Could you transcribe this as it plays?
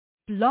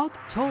Blog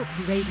Talk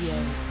Radio.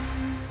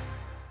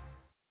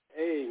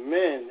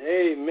 Amen.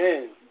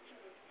 Amen.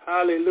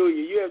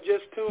 Hallelujah. You have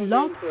just tuned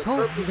Blog into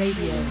Talk Purpose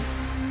Radio.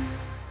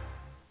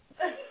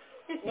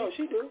 No,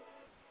 she do.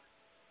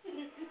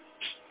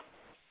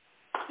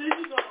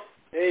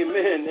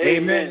 Amen.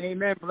 Amen.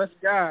 Amen. Bless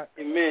God.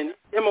 Amen.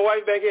 Yeah, my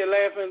wife back here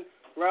laughing,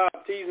 Rob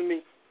teasing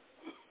me.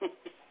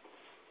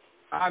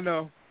 I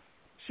know.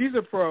 She's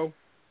a pro.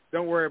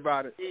 Don't worry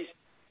about it.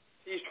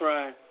 She's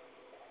trying.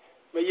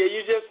 But yeah,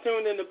 you just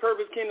tuned in to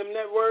Purpose Kingdom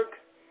Network,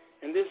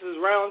 and this is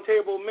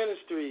Table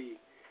Ministries.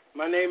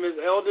 My name is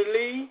Elder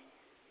Lee.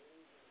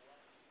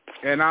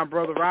 And I'm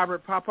Brother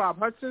Robert Pop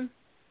Hudson.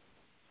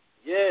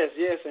 Yes,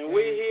 and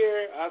we're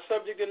here. Our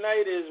subject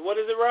tonight is, what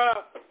is it, Rob?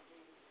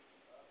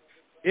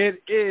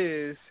 It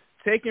is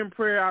taking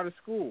prayer out of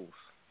schools.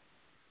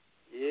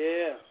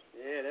 Yeah,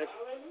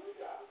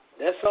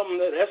 that's something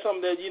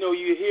that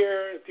you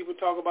hear people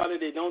talk about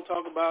it. They don't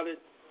talk about it.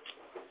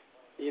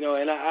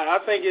 And I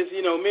think it's me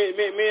and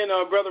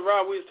Brother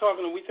Rob, we was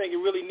talking, and we think it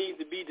really needs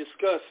to be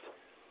discussed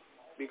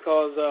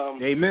because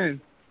Amen.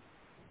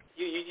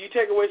 You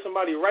take away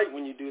somebody's right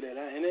when you do that,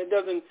 and it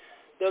doesn't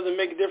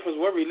make a difference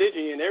what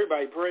religion you're in.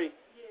 Everybody pray.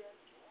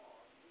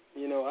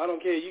 I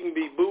don't care. You can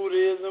be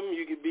Buddhism,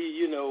 you could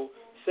be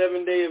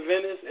 7-day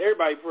Adventist.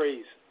 Everybody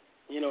prays.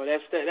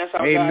 That's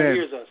how Amen. God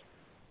hears us.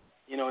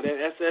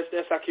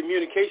 That's our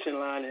communication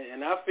line,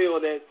 and I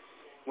feel that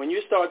when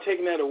you start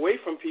taking that away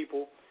from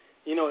people,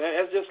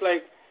 that's just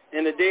like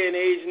in the day and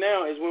age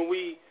now is when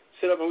we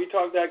sit up and we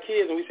talk to our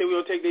kids and we say we're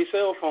going to take their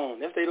cell phone.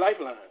 That's their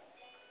lifeline.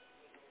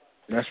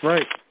 That's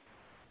right.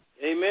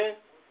 Amen.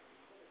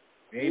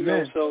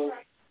 Amen. So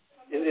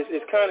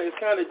it's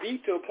kind of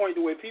deep to a point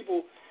to where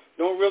people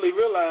don't really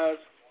realize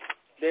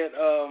that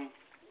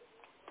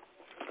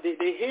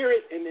they hear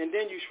it and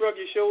then you shrug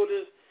your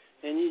shoulders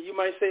and you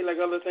might say like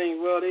other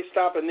things. Well, they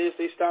stopping this,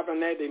 they stopping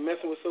that, they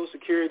messing with Social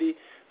Security.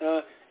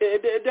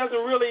 It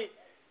doesn't really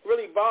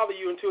bother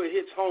you until it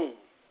hits home.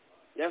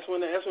 That's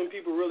when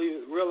people really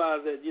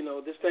realize that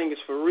this thing is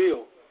for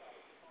real.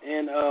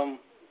 And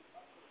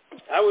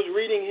I was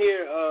reading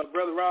here,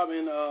 Brother Rob,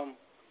 in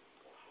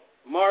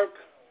Mark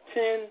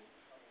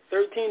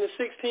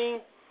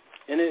 10:13-16,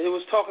 and it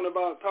was talking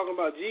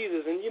about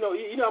Jesus, and you know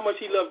how much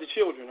he loved the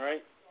children,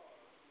 right?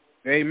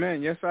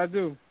 Amen. Yes, I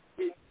do.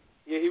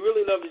 Yeah, he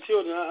really loved the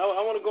children.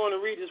 I want to go on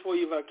and read this for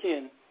you if I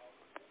can.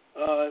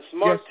 It's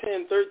Mark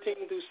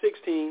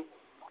 10:13-16.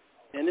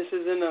 And this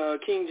is in the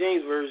King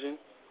James Version.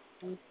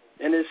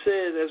 And it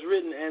says, as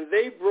written, and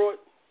they brought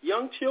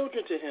young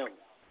children to him,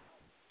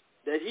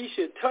 that he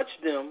should touch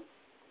them,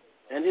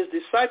 and his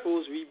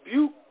disciples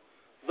rebuked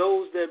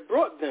those that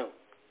brought them.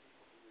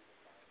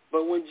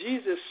 But when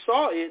Jesus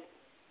saw it,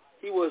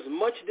 he was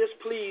much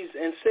displeased,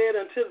 and said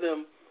unto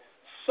them,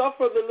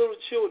 suffer the little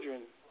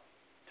children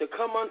to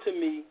come unto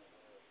me,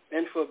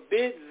 and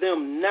forbid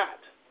them not,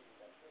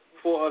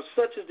 for of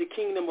such is the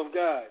kingdom of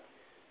God.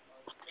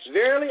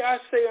 Verily I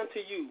say unto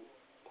you,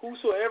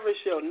 whosoever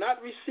shall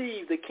not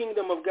receive the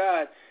kingdom of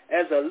God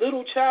as a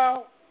little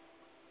child,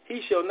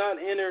 he shall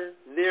not enter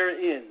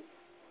therein.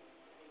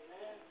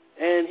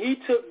 And he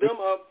took them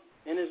up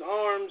in his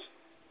arms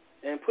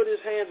and put his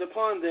hands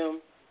upon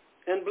them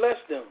and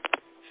blessed them.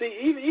 See,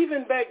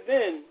 even back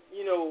then,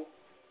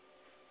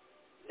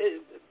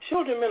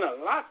 children meant a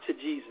lot to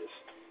Jesus,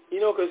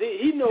 because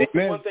he knows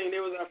for one thing, they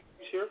was our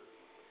future,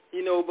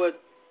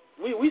 but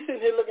we sitting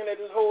here looking at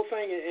this whole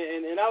thing,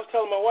 and I was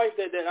telling my wife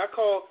that I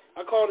call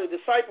the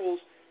disciples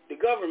the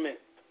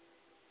government,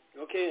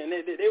 okay, and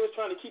they was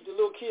trying to keep the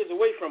little kids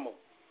away from them.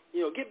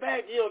 Get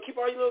back, keep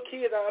all your little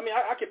kids.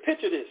 I can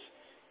picture this.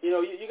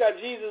 You got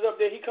Jesus up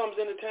there. He comes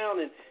into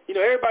town, and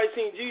everybody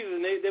seen Jesus,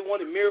 and they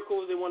wanted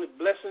miracles, they wanted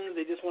blessings,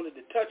 they just wanted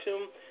to touch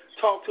him,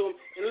 talk to him,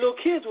 and the little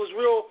kids was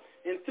real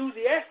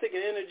enthusiastic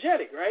and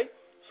energetic, right?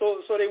 So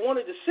they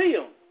wanted to see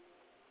him.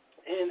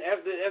 And as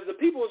the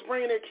people was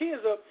bringing their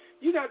kids up,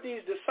 you got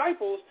these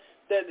disciples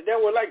that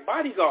were like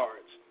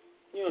bodyguards.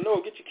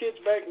 No, get your kids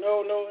back.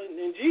 No.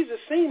 And Jesus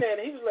seen that,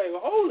 and he was like,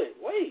 well, hold it,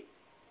 wait.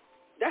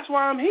 That's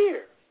why I'm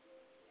here.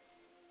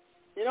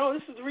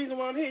 This is the reason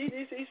why I'm here.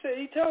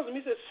 He tells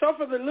them,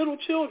 suffer the little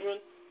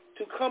children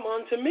to come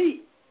unto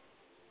me.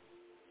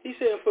 He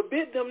said,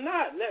 forbid them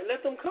not.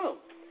 Let them come.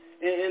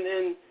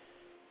 And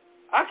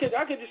I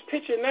could just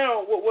picture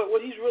now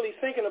what he's really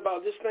thinking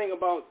about, this thing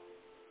about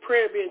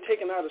prayer being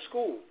taken out of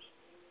schools.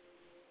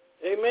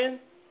 Amen?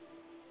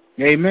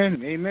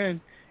 Amen.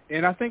 Amen.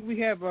 And I think we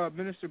have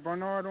Minister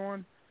Bernard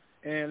on,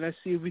 and let's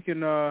see if we can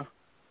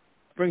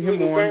bring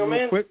him on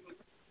real quick.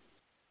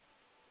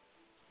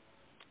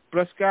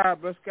 Bless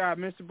God.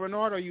 Minister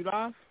Bernard, are you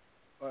live?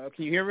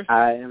 Can you hear us?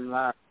 I am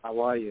live.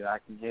 How are you? I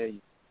can hear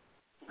you.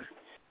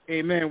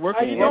 Amen.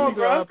 How you doing,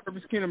 bro?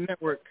 Purpose Kingdom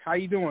Network. How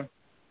you doing?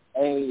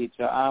 Hey,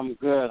 I'm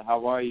good.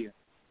 How are you?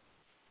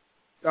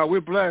 We're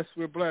blessed.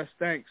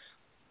 Thanks.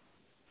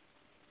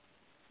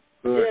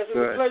 Good, yes, it's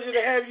a pleasure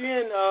to have you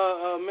in,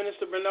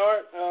 Minister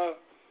Bernard.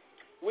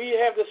 We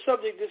have the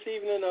subject this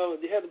evening.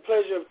 We had the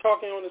pleasure of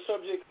talking on the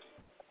subject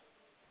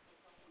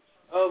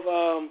of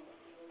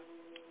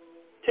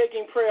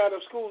taking prayer out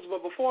of schools.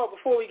 But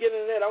before we get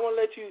into that, I want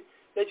to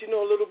let you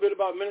know a little bit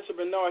about Minister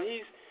Bernard.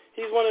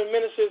 He's one of the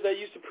ministers that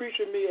used to preach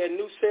with me at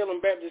New Salem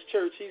Baptist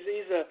Church.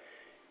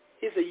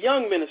 He's a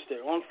young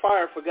minister on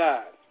fire for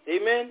God.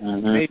 Amen.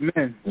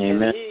 Amen.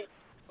 Amen.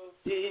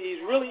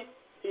 He's really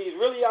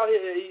out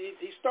here.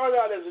 He started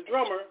out as a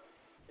drummer,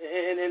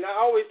 and I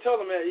always tell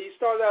him that he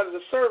started out as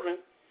a servant,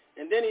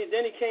 and then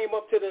he came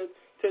up to the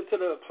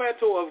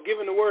plateau of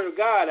giving the word of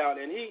God out.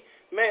 And he's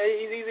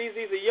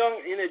a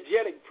young,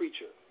 energetic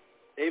preacher.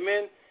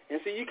 Amen.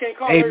 And see, you can't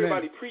call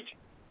everybody preacher.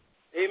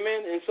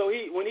 Amen. And so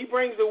when he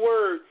brings the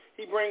word,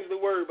 he brings the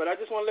word. But I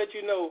just want to let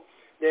you know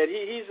that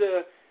he's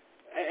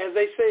as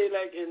they say,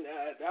 like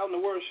out in the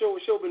world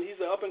showbiz, he's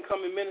an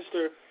up-and-coming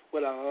minister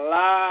with a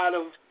lot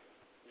of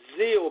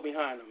zeal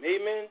behind him.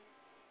 Amen.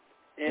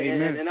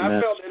 And I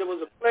felt that it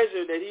was a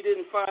pleasure that he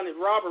didn't find it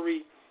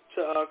robbery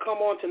to come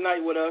on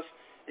tonight with us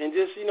and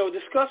just,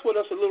 discuss with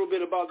us a little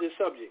bit about this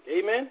subject.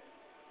 Amen?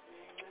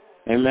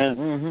 Amen.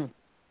 Mm-hmm.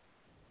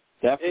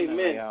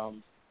 Definitely.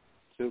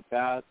 To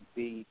God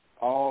be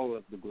all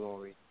of the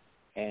glory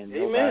and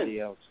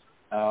nobody else.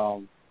 I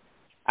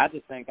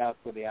just thank God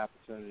for the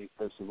opportunity,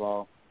 first of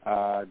all,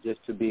 just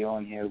to be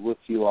on here with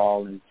you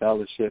all in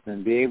fellowship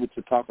and be able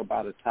to talk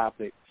about a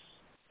topic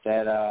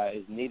that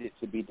is needed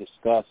to be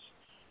discussed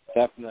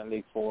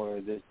definitely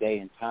for this day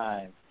and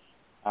time,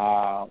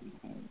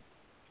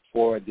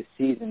 for the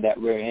season that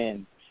we're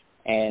in,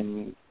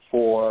 and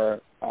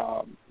for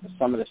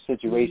some of the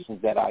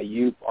situations that our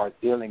youth are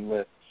dealing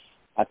with.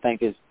 I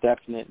think it's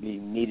definitely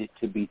needed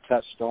to be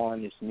touched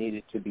on. It's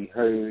needed to be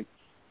heard,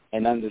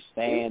 and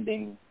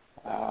understanding,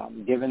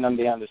 giving them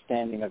the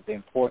understanding of the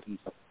importance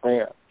of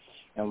prayer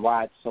and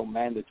why it's so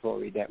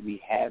mandatory that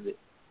we have it.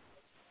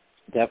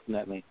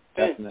 Definitely.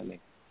 Mm-hmm.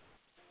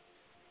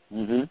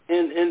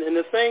 And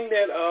the thing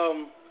that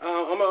I'm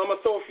gonna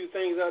throw a few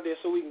things out there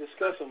so we can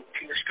discuss them.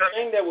 The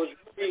thing that was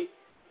really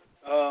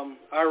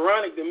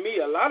ironic to me,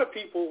 a lot of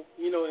people,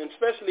 and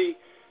especially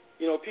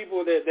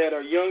people that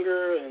are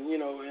younger, and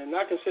and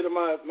I consider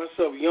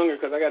myself younger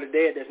because I got a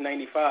dad that's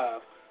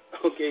 95.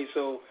 Okay,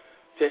 so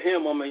to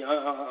him I'm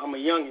a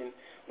youngin.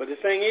 But the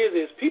thing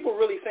is people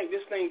really think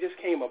this thing just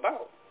came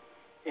about,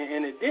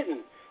 and it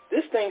didn't.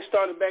 This thing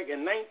started back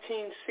in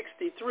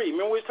 1963.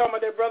 Remember we was talking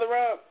about that, Brother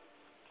Rob?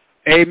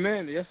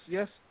 Amen. Yes.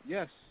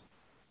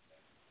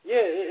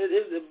 Yeah,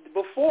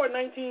 before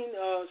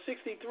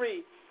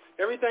 1963,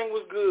 everything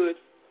was good,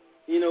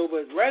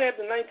 but right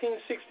after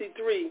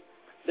 1963,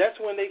 that's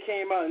when they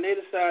came out and they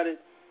decided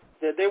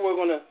that they were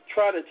going to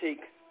try to take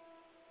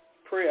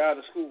prayer out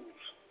of schools.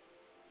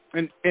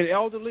 And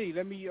Elder Lee,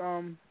 let me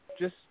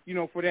just,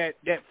 for that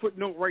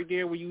footnote right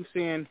there where you were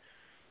saying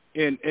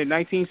in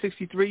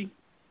 1963,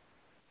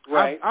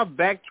 right? I've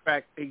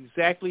backtracked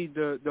exactly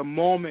the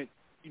moment,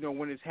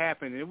 when it's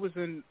happened. It was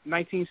in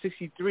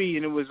 1963,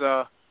 and it was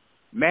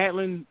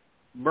Madeline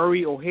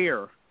Murray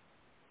O'Hare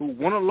who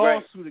won a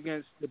lawsuit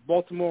against the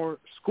Baltimore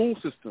school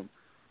system.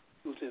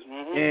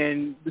 Mm-hmm.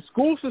 And the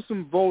school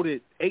system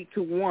voted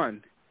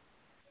 8-1.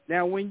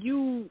 Now, when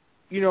you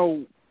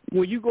go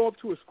up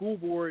to a school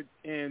board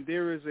and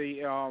there is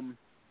a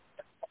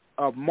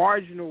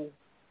marginal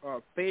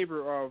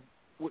favor of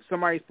what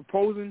somebody's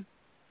proposing,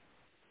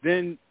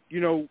 then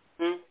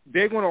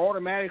they're going to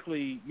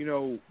automatically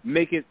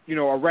make it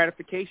a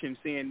ratification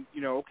saying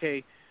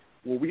okay,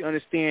 well, we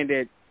understand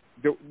that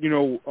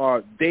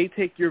they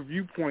take your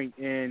viewpoint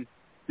and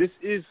this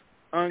is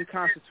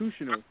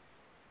unconstitutional.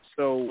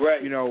 So,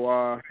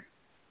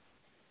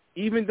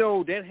 even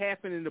though that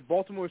happened in the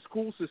Baltimore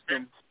school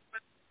system,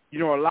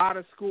 a lot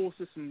of school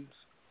systems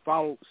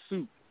followed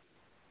suit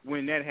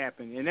when that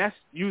happened. And that's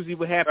usually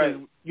what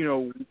happens,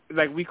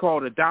 like we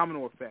call it a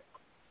domino effect.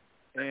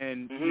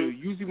 And,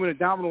 usually when a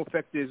domino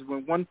effect is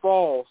when one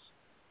falls,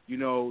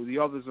 the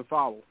others will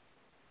follow.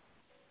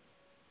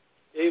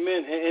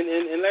 Amen.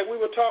 And like we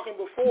were talking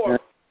before,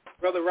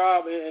 Brother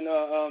Rob and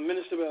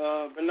Minister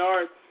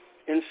Bernard,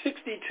 in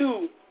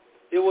 1962,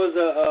 it was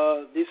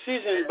a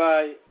decision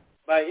by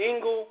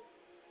Engel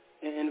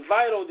and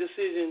vital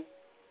decision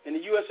in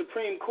the U.S.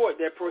 Supreme Court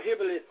that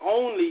prohibited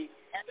only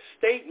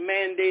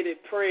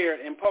state-mandated prayer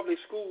in public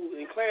schools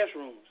and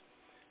classrooms.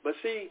 But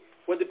see,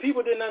 what the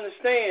people didn't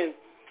understand,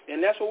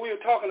 and that's what we were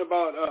talking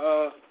about,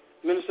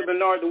 Minister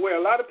Bernard, where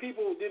a lot of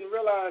people didn't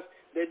realize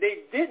that they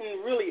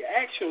didn't really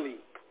actually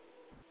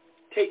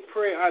take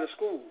prayer out of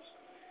schools.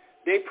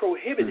 They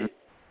prohibited it.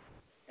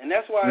 And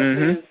that's why it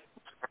says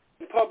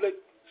in public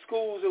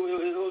schools, it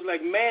was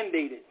like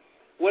mandated.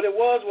 What it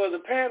was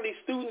apparently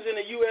students in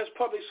the U.S.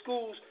 public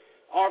schools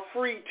are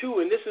free too,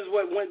 and this is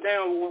what went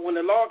down when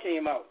the law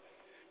came out.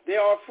 They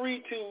are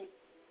free to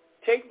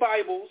take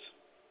Bibles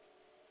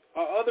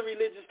or other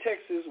religious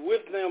texts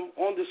with them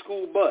on the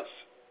school bus.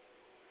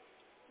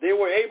 They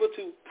were able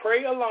to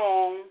pray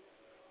along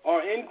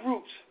or in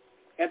groups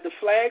at the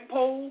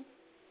flagpole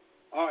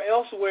or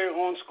elsewhere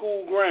on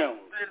school grounds.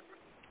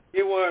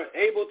 They were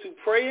able to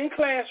pray in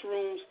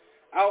classrooms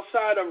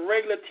outside of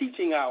regular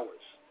teaching hours.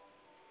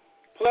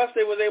 Plus,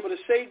 they was able to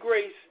say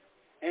grace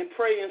and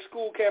pray in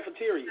school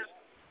cafeterias.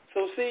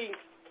 So, see,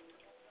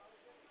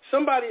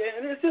 somebody,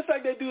 and it's just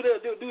like they do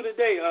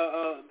today,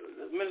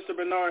 Minister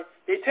Bernard.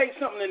 They take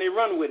something and they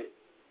run with it.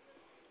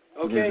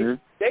 Okay? Mm-hmm.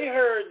 They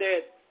heard that,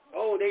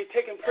 they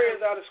taking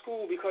prayers out of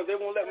school because they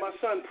won't let my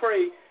son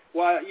pray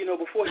while,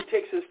 before he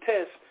takes his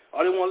test,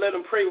 or they won't let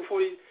him pray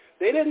before he.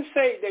 They didn't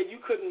say that you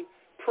couldn't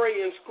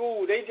pray in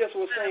school. They just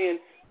were saying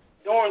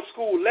during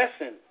school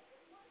lesson.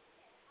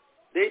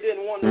 They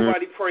didn't want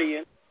nobody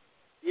praying.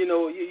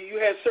 You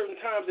had certain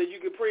times that you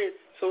could pray.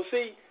 So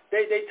see,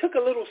 they took a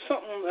little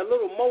something, a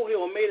little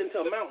molehill, and made it into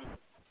a mountain.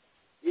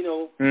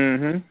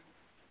 Mm-hmm.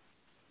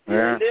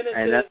 Yeah. And then it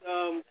says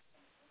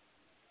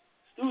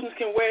students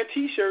can wear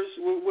T-shirts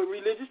with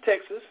religious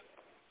texts,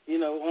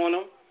 on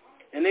them,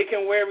 and they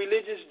can wear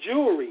religious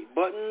jewelry,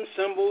 buttons,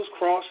 symbols,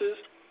 crosses,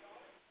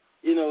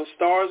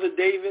 stars of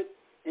David,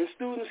 and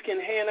students can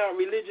hand out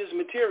religious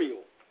material.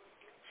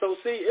 So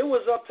see, it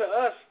was up to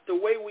us the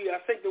way we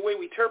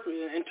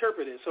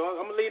interpret it. So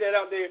I'm gonna leave that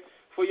out there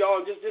for y'all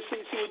and just see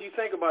what you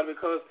think about it,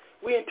 because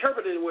we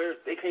interpreted it where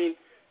they can't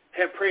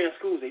have prayer in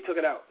schools. They took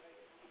it out.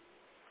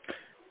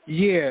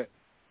 Yeah,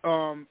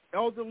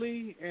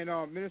 Elderly and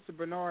Minister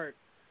Bernard,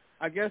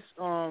 I guess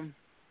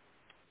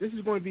this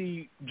is going to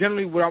be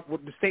generally what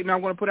the statement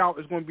I'm going to put out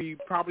is going to be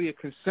probably a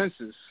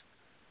consensus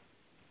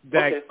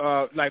that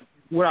like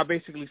what I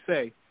basically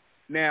say.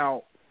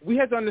 Now, we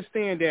have to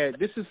understand that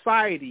this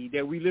society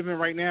that we live in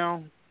right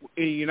now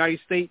in the United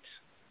States,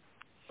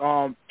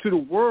 to the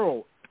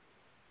world,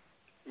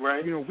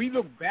 right? We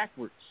look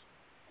backwards.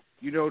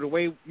 The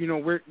way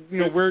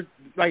we're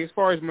like, as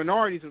far as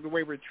minorities, the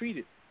way we're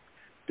treated.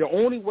 The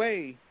only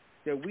way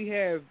that we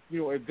have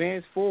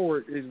advanced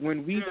forward is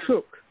when we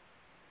took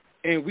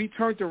and we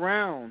turned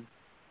around,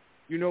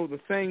 the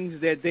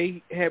things that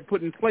they had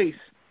put in place,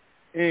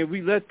 and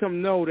we let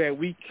them know that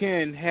we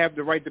can have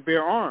the right to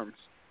bear arms.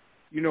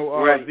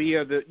 Right.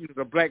 Via the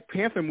Black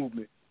Panther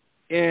movement.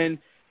 And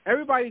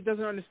everybody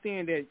doesn't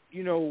understand that,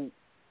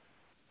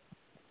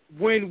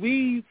 when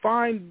we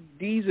find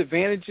these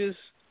advantages,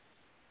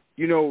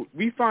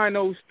 we find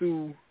those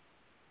through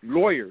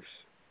lawyers.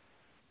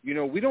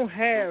 We don't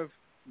have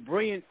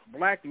brilliant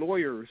black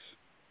lawyers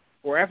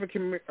or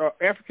African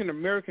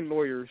American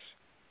lawyers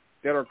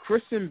that are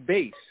Christian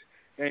based.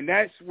 And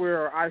that's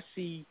where I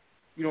see,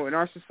 in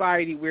our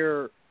society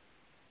where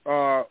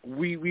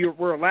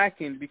we're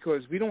lacking,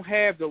 because we don't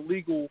have the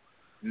legal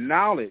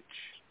knowledge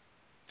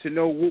to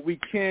know what we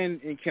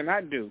can and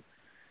cannot do.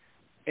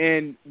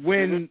 And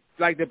when,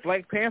 like the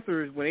Black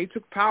Panthers, when they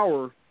took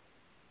power,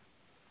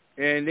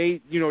 and they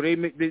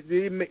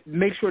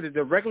make sure that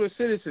the regular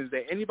citizens,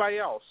 that anybody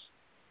else,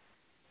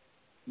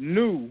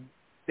 knew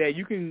that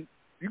you can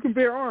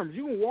bear arms,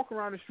 you can walk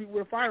around the street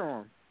with a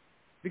firearm,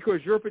 because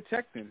you're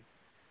protecting,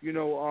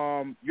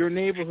 your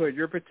neighborhood,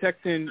 you're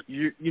protecting,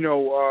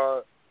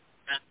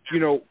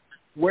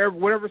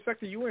 whatever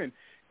sector you're in.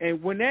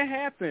 And when that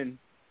happened,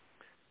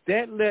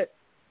 that let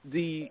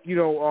the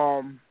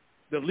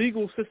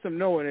legal system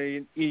know,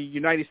 and the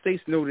United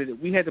States know, that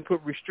we had to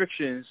put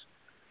restrictions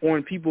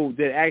on people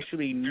that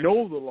actually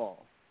know the law.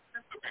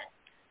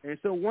 And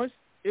so once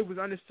it was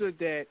understood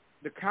that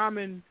the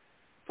common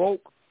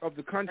folk of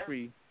the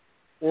country,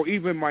 or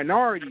even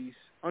minorities,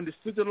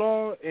 understood the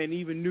law and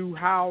even knew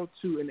how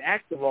to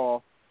enact the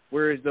law,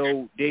 whereas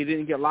though they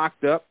didn't get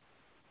locked up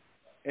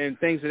and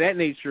things of that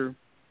nature,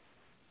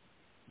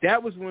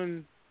 that was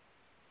when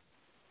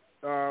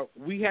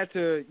we had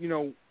to,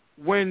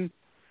 when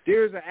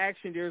there's an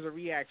action, there's a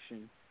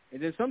reaction.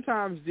 And then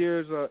sometimes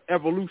there's a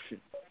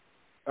evolution.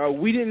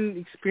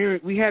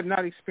 We have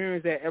not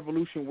experienced that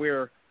evolution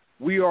where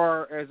we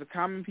are, as a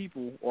common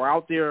people, or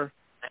out there,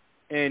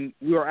 and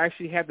we are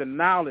actually have the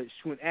knowledge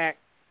to enact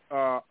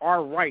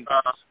our rights,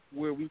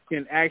 where we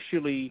can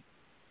actually,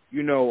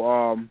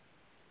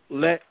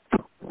 let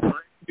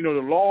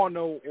the law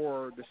know,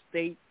 or the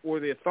state or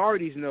the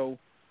authorities know,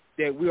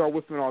 that we are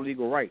within our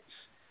legal rights.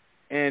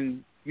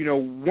 And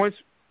once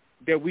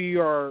that we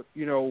are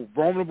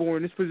vulnerable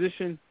in this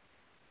position,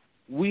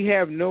 we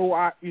have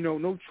no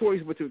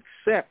choice but to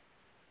accept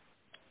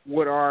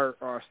what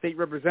our state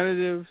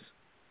representatives,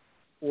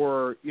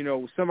 or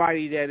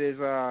somebody that is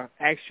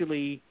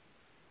actually,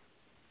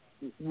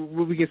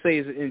 what we can say,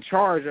 is in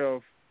charge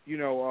of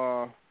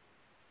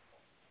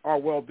our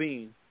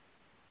well-being.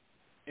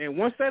 And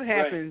once that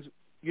happens,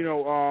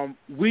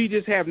 we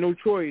just have no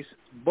choice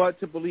but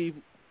to believe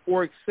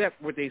or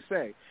accept what they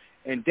say.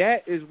 And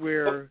that is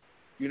where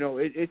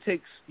it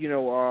takes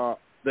the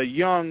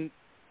young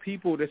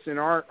people that's in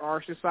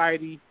our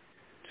society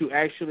to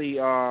actually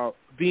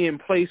be in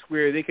place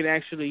where they can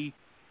actually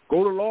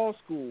go to law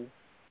school,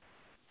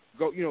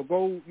 go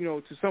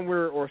to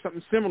somewhere or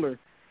something similar,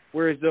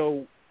 whereas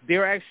though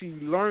they're actually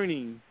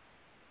learning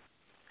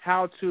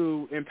how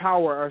to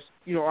empower us,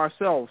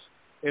 ourselves,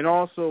 and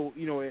also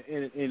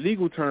in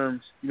legal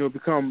terms,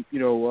 become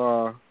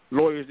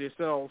lawyers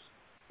themselves,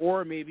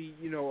 or maybe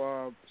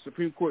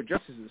Supreme Court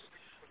justices.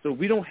 So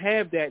we don't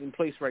have that in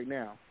place right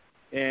now.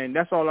 And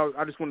that's all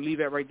I just want to leave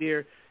that right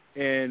there.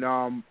 And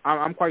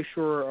I'm quite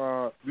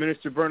sure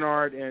Minister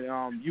Bernard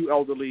and you,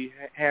 Elderly,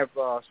 have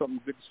something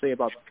good to say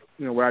about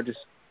what I just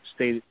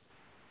stated.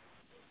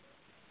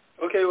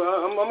 Okay,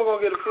 well, I'm going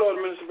to get the floor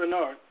to Minister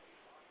Bernard.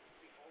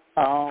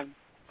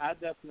 I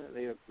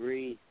definitely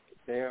agree.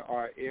 There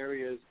are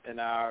areas in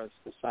our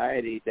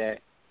society that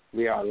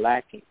we are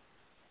lacking.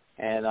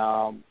 And,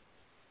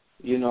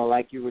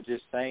 like you were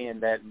just saying,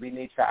 that we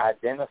need to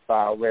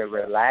identify where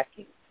we're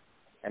lacking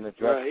and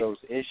address those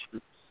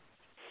issues.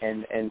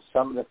 And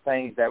some of the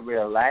things that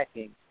we're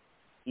lacking,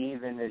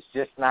 even is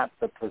just not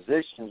the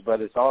positions,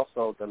 but it's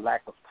also the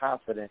lack of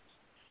confidence.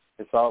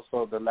 It's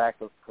also the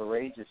lack of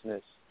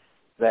courageousness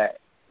that,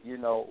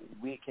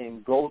 we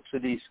can go to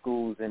these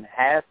schools and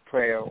have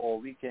prayer, or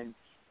we can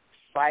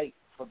fight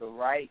for the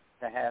right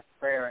to have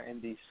prayer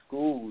in these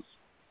schools,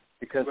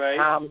 because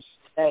times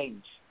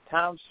change.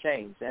 Times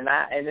change. And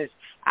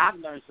I've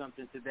learned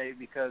something today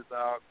because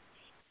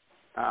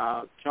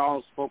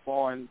Charles spoke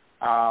on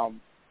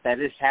that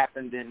this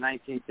happened in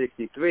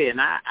 1963, and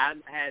I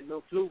had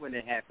no clue when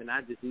it happened.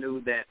 I just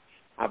knew that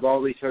I've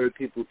always heard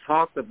people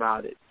talk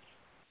about it.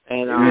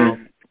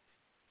 And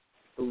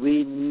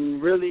we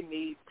really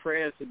need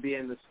prayer to be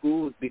in the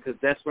schools, because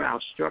that's where our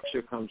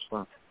structure comes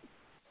from.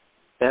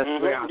 That's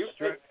where our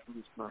strength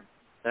comes from.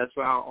 That's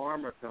where our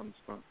armor comes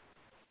from.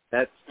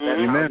 That's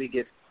how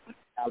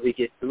we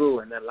get through.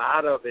 And a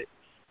lot of it,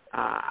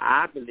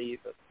 I believe,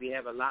 we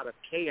have a lot of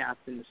chaos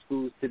in the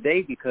schools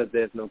today because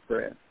there's no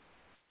prayer.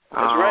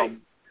 That's right.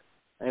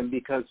 And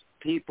because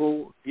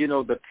people,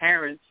 the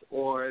parents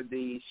or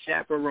the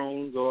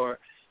chaperones or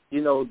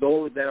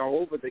those that are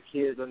over the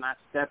kids are not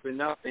stepping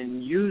up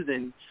and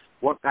using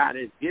what God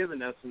has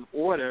given us in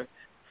order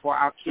for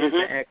our kids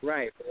to act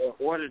right, or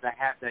in order to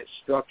have that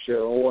structure,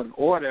 or in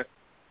order,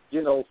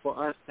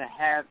 for us to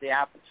have the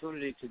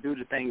opportunity to do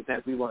the things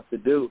that we want to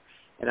do.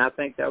 And I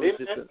think that was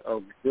just a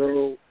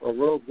real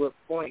good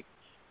point,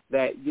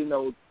 that,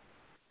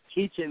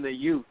 teaching the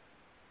youth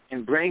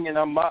and bringing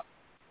them up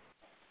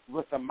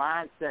with a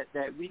mindset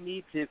that we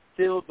need to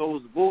fill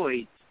those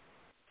voids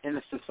in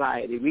the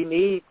society. We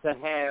need to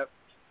have,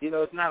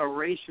 it's not a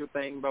racial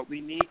thing, but we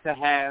need to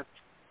have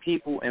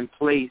people in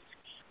place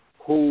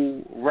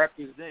who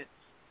represent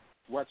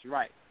what's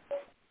right,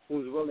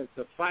 who's willing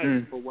to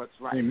fight for what's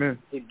right. Amen.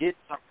 To get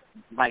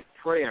something like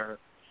prayer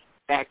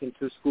back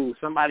into school,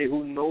 somebody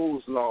who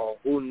knows law,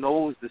 who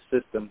knows the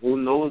system, who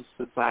knows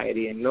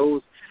society, and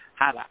knows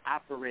how to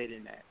operate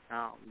in that,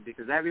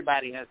 because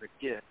everybody has a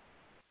gift.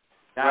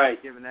 God has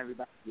given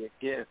everybody a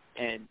gift,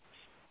 and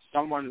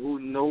someone who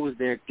knows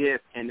their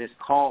gift and is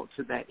called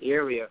to that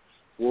area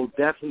will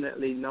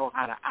definitely know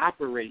how to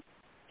operate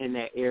in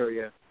that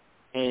area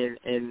and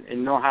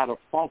know how to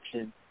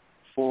function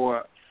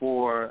for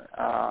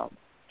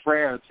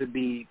prayer to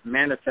be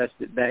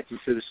manifested back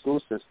into the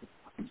school system.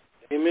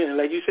 Amen.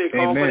 Like you said,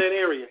 call for that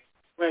area.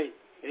 Right.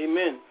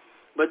 Amen.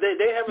 But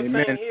they have a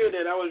thing here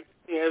that I was,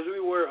 as we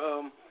were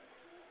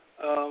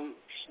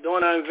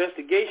doing our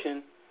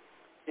investigation,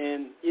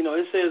 and,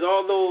 it says,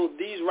 although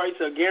these rights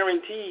are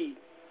guaranteed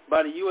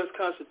by the U.S.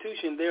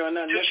 Constitution, they are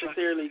not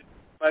necessarily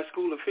by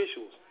school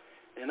officials.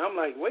 And I'm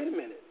like, wait a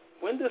minute.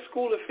 When do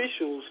school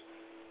officials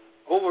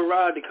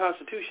override the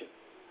Constitution?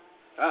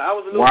 I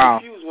was a little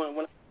confused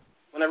when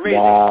I read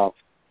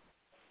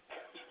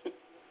it.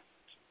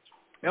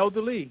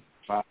 Elder Lee,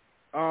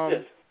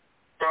 yes.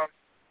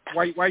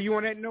 while you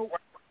on that note,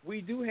 we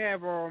do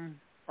have our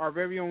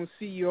very own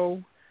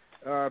CEO,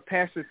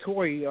 Pastor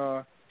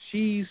Toy.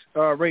 She's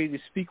ready to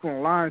speak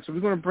online, so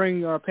we're going to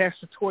bring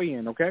Pastor Toy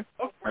in, okay?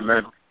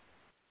 Amen.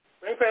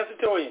 Bring Pastor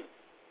Toy in.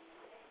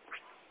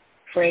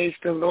 Praise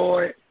the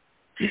Lord.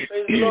 Praise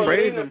the Lord.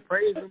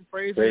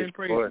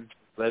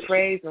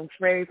 Praise him.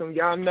 Praise him.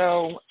 Y'all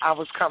know I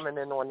was coming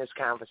in on this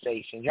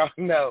conversation. Y'all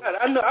know.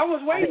 I know. I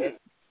was waiting.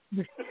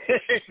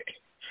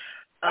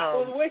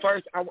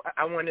 First,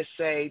 I want to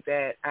say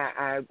that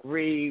I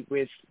agree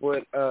with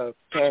what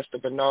Pastor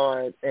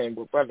Bernard and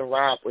what Brother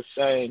Rob was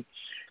saying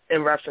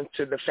in reference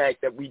to the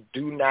fact that we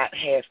do not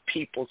have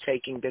people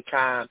taking the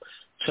time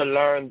to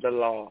learn the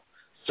law,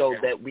 so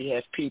that we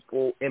have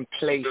people in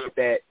place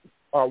that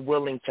are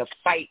willing to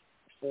fight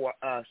for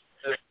us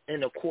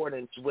in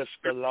accordance with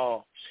the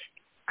law.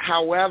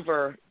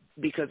 However,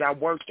 because I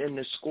worked in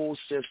the school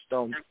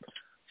system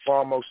for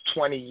almost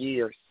 20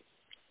 years,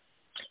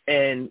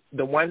 and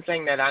the one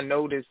thing that I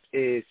noticed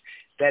is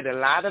that a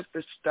lot of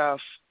the stuff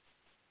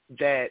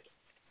that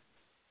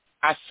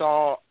I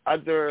saw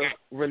other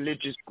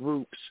religious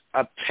groups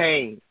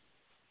obtain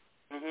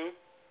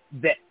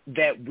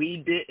that we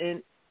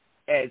didn't,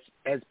 as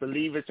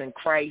believers in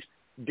Christ,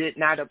 did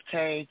not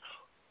obtain,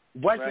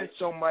 wasn't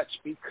so much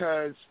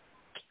because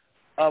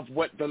of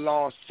what the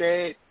law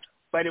said,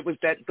 but it was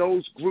that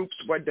those groups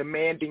were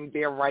demanding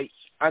their rights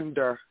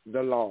under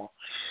the law.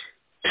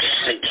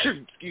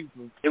 Excuse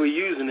me. They were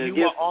using it.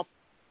 You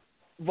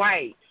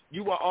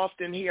will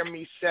often hear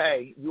me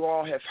say, you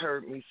all have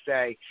heard me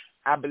say,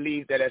 I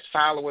believe that as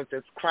followers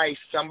of Christ,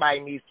 somebody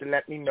needs to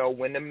let me know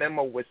when the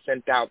memo was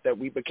sent out that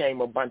we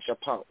became a bunch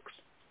of punks.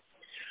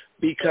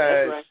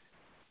 Because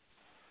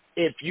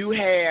if you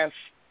have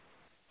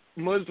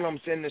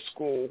Muslims in the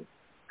school,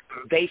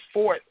 they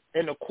fought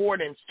in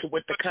accordance to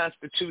what the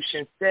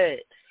Constitution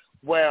said.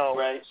 Well,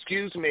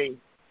 excuse me,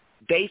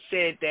 they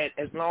said that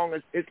as long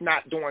as it's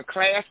not during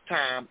class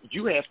time,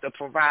 you have to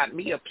provide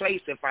me a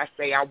place if I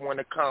say I want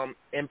to come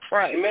and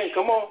pray. Amen.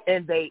 Come on.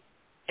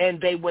 And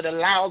they would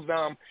allow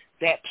them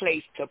that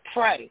place to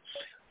pray.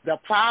 The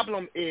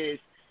problem is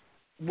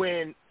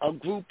when a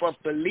group of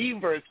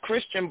believers,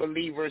 Christian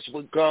believers,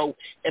 would go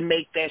and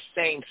make that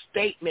same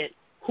statement,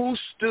 who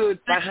stood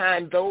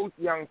behind those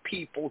young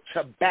people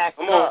to back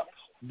up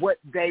what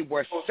they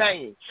were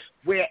saying?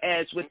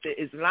 Whereas with the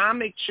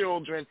Islamic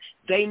children,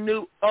 they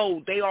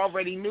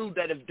already knew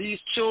that if these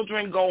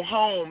children go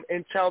home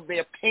and tell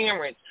their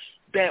parents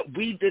that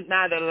we did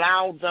not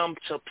allow them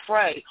to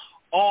pray,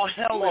 all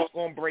hell is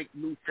going to break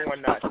loose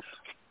on us.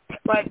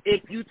 But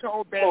if you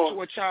told that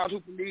to a child who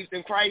believes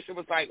in Christ, it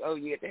was like, oh,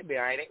 yeah, they'll be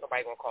all right. Ain't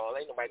nobody going to call.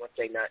 Ain't nobody going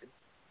to say nothing.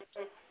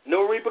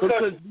 No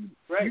repercussions.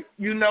 Because,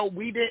 right.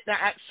 We didn't.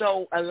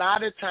 So a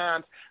lot of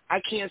times,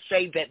 I can't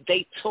say that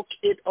they took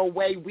it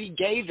away. We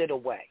gave it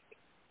away.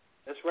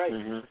 That's right.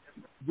 Mm-hmm.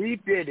 We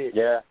did it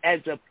as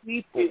a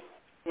people.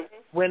 Mm-hmm.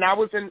 When I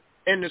was in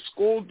the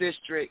school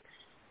district,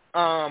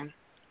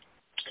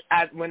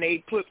 when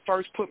they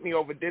first put me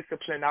over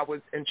discipline, I was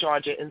in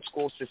charge of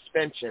in-school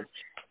suspension.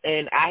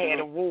 And I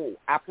had a rule.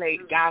 I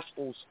played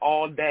gospels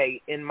all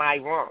day in my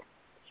room.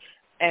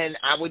 And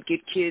I would get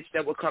kids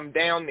that would come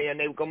down there, and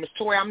they would go, Miss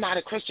Toy, I'm not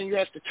a Christian. You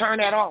have to turn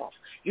that off.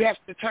 You have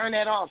to turn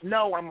that off.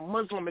 No, I'm a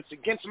Muslim. It's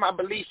against my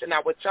beliefs. And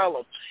I would tell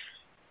them,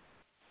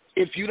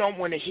 if you don't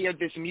want to hear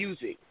this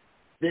music,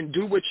 then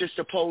do what you're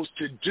supposed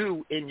to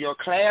do in your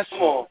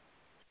classroom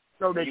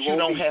so that you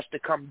don't have to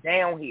come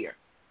down here.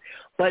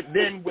 But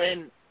then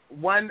when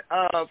one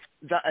of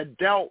the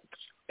adults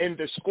in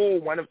the school,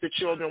 one of the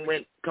children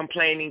went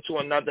complaining to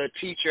another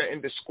teacher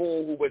in the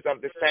school who was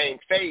of the same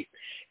faith,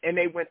 and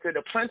they went to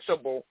the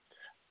principal,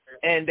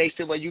 and they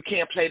said, well, you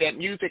can't play that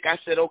music. I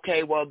said,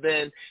 okay, well,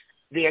 then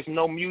there's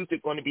no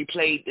music going to be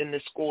played in the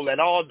school at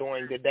all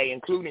during the day,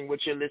 including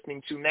what you're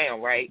listening to now,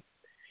 right?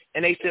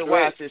 And they said,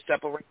 well, I said,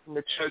 separate from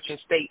the church and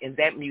state, and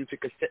that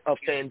music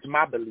offends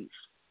my beliefs.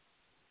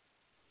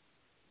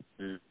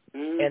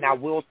 Mm-hmm. And I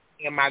will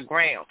stand my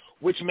ground,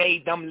 which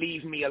made them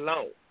leave me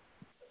alone.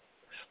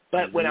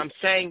 But what I'm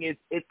saying is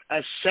it's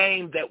a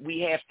shame that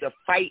we have to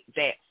fight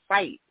that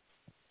fight,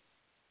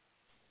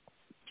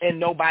 and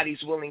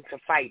nobody's willing to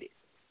fight it.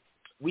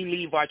 We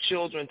leave our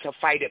children to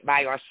fight it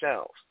by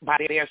themselves.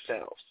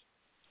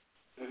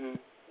 Mm-hmm.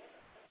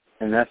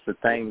 And that's the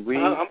thing. I'm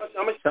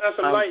going to shine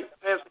some light,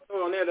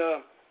 Pastor, on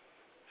that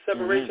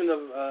separation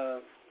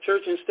of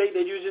church and state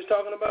that you were just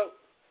talking about.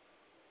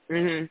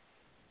 Mm-hmm.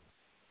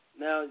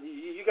 Now,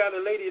 you got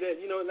a lady that,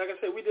 like I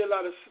said, we did a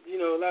lot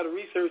of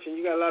research, and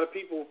you got a lot of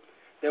people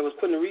that was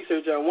putting the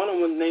research out. One of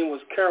them name was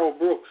Carol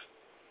Brooks.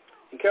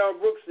 And Carol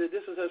Brooks said,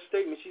 this is her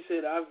statement. She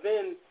said, I've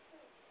been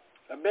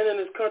in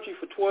this country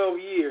for 12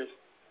 years,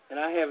 and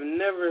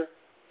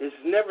it's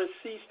never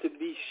ceased to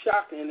be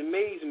shocked and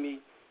amaze me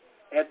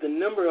at the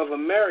number of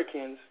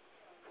Americans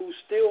who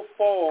still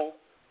fall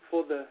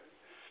for the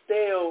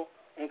stale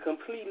and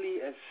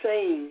completely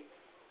insane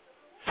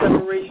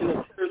separation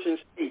of church and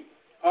state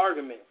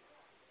argument.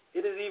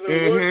 It is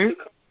even worse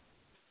to come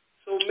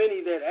so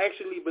many that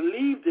actually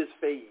believe this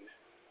phase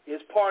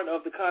is part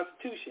of the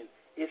Constitution.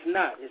 It's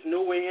not. It's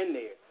nowhere in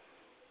there.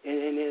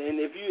 And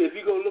if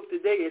you go look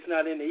today, it's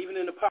not in there, even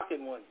in the pocket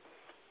one.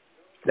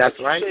 That's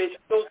right. She's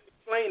supposed to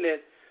explain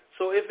that.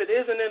 So if it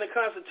isn't in the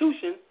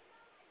Constitution,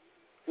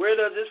 where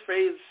does this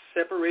phrase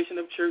separation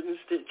of church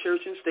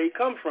and state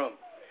come from?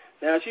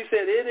 Now, she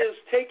said it is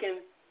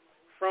taken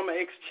from an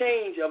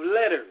exchange of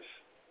letters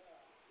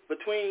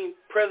between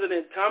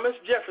President Thomas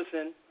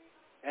Jefferson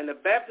and the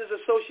Baptist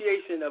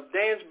Association of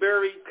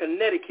Danbury,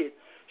 Connecticut,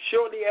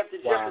 shortly after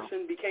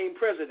Jefferson became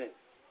president.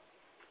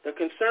 The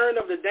concern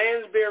of the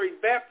Danbury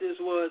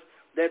Baptists was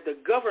that the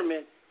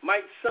government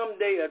might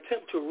someday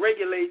attempt to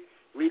regulate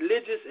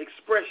religious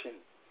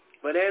expression.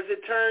 But as it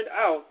turned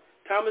out,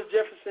 Thomas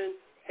Jefferson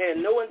had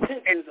no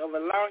intentions of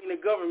allowing the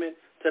government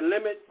to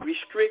limit,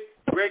 restrict,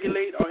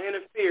 regulate, or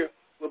interfere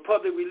with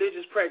public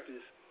religious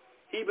practice.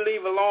 He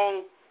believed,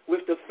 along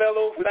with the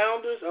fellow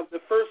founders of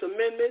the First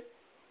Amendment,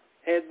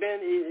 had been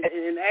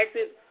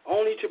enacted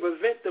only to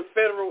prevent the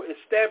federal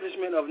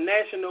establishment of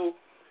national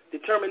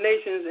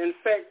determinations. In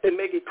fact, to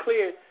make it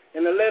clear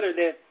in the letter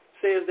that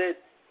says that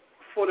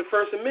for the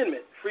First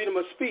Amendment, freedom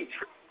of speech.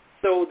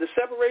 So the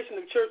separation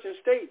of church and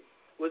state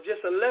was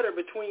just a letter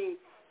between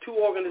two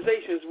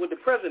organizations with the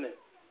president.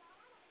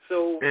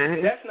 So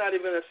that's not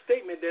even a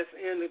statement that's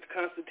in the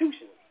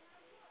Constitution.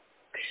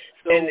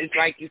 So, and it's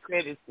like you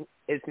said,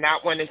 it's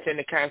not one that's in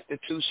the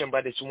Constitution,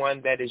 but it's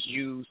one that is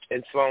used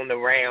and thrown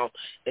around,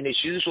 and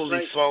it's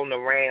usually thrown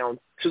around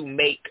to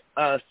make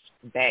us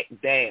back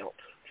down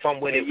from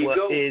what it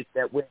is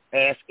that we're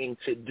asking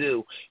to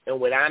do. And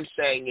what I'm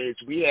saying is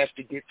we have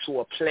to get to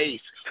a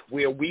place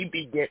where we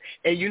begin.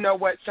 And you know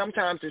what?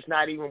 Sometimes it's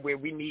not even where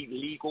we need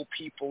legal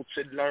people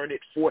to learn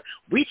it for.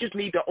 We just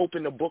need to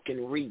open the book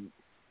and read.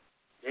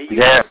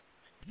 Yeah.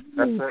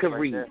 We need to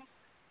read.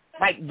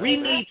 Like, we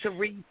need to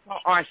read for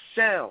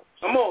ourselves.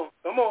 Come on.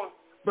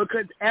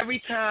 Because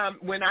every time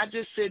when I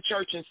just said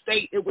church and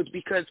state, it was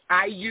because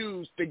I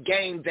used the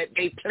game that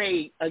they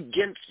played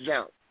against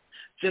them,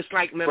 just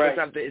like members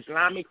of the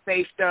Islamic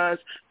faith does,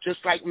 just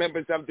like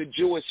members of the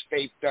Jewish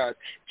faith does.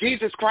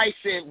 Jesus Christ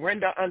said,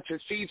 render unto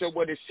Caesar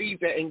what is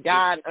Caesar and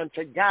God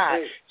unto God.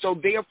 So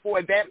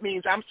therefore, that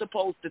means I'm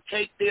supposed to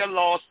take their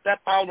law, step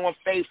out on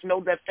faith,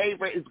 know that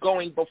favor is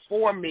going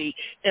before me,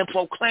 and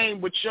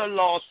proclaim what your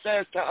law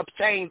says to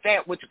obtain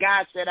that which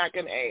God said I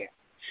can have.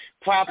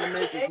 Problem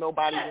is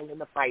nobody willing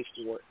to fight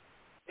for it.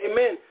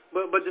 Amen.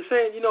 But the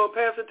same,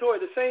 Pastor Toy,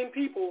 the same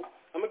people,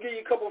 I'm going to give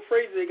you a couple of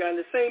phrases they got, and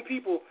the same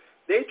people,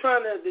 they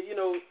trying to,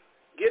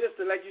 get us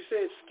to, like you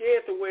said,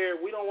 scared to where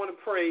we don't want to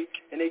pray,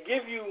 and they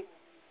give you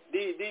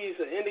these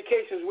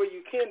indications where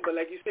you can, but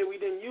like you said, we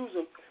didn't use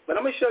them. But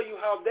I'm going to show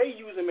you how they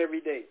use them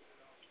every day.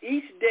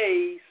 Each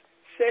day's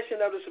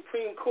session of the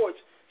Supreme Court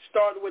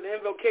started with an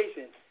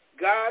invocation.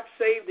 God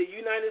save the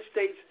United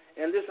States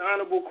and this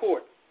honorable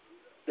court.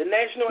 The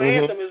national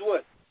anthem is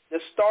what? The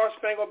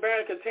Star-Spangled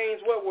Banner contains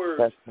what words?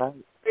 That's right.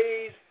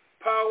 Praise,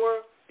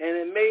 power, and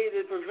it made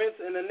it prevents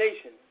in the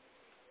nation.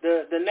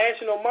 The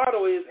national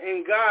motto is,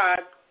 in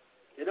God,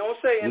 it don't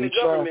say in the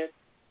government,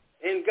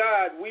 in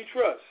God we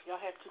trust.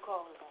 Y'all have two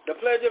callers. The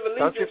Pledge of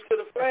Allegiance to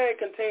the flag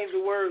contains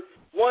the word,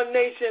 one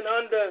nation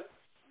under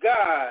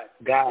God,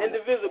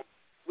 indivisible,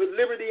 with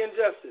liberty and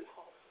justice.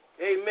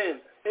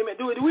 Amen. Amen.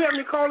 Do we have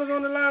any callers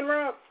on the line,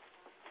 Rob?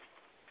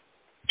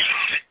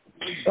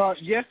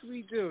 Yes,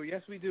 we do.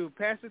 Yes, we do.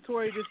 Pastor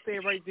Toy, just stay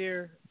right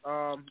there.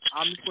 I'm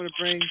just going to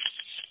bring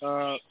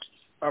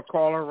a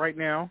caller right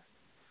now.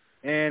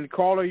 And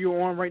caller, you're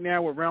on right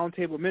now with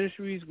Table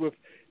Ministries with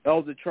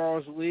Elder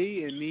Charles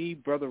Lee and me,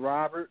 Brother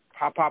Robert,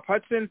 Pop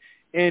Hudson.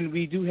 And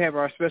we do have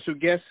our special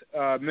guest,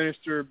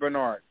 Minister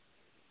Bernard.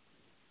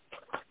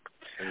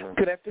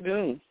 Good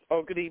afternoon.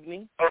 Oh, good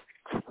evening. Good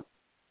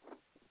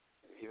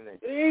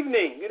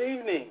evening. Good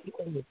evening.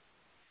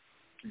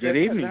 Good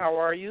evening. How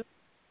are you?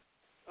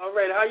 All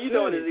right. How you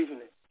doing this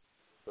evening?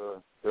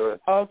 Good.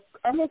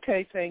 I'm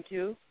okay, thank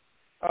you.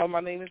 My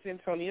name is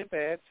Antonia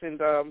Batts,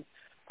 and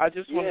I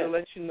just wanted to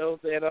let you know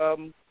that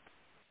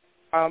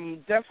I'm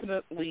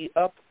definitely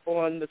up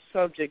on the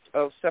subject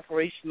of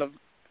separation of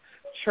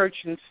church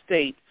and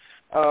state.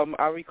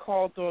 I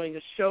recall doing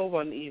a show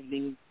one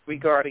evening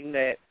regarding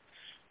that,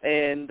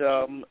 and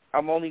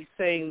I'm only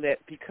saying that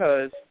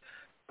because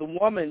the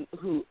woman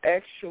who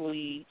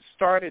actually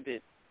started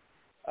it,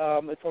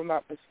 if I'm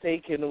not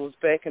mistaken, it was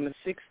back in the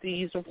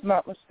 60s, if I'm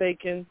not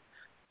mistaken,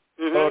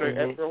 or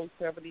the early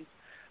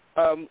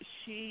 70s.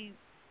 She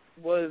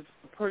was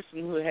a person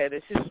who had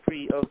a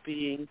history of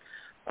being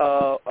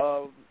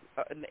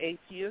an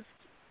atheist.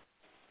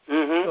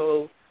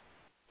 So,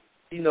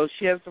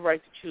 she has the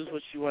right to choose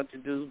what she wants to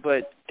do,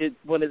 but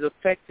when it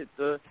affected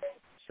the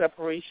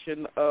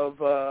separation of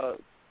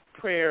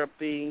prayer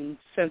being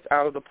sent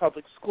out of the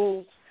public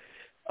schools,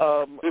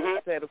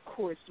 that, of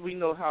course, we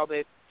know how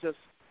that just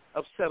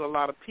upset a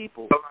lot of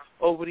people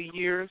over the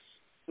years.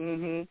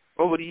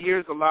 Over the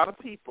years, a lot of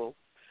people,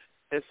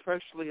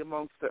 especially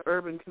amongst the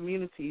urban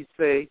communities,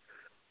 say,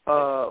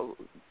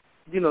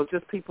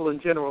 just people in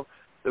general,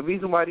 the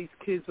reason why these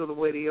kids are the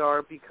way they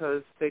are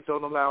because they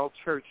don't allow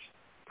church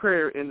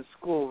prayer in the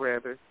school,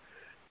 rather.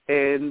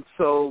 And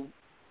so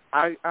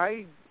I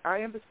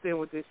understand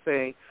what they're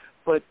saying,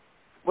 but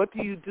what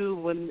do you do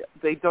when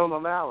they don't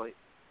allow it?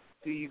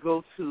 Do you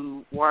go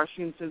to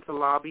Washington to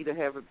lobby to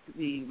have it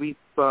be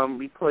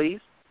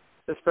replaced,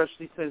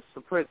 especially since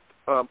the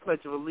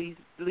Pledge of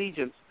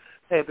Allegiance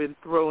had been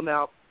thrown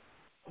out,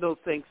 no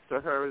thanks to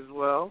her as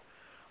well,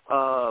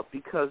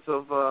 because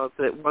of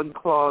that one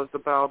clause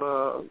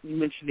about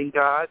mentioning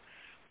God?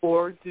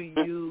 Or do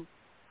you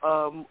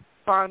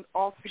find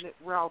alternate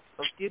routes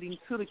of getting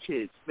to the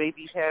kids,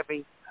 maybe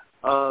having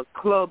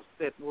clubs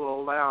that will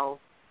allow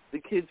the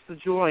kids to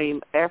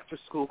join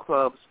after-school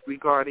clubs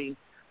regarding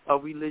a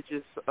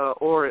religious,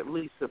 or at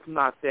least, if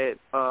not that,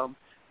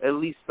 at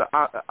least the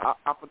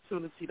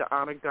opportunity to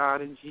honor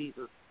God and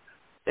Jesus.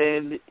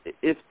 And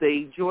if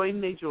they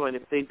join, they join.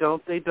 If they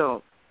don't, they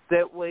don't.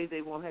 That way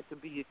they won't have to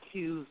be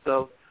accused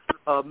of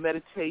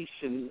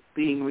meditation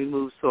being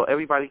removed, so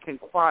everybody can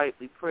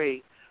quietly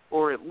pray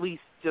or at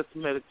least just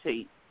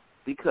meditate,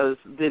 because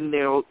then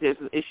there's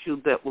an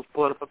issue that was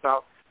brought up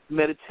about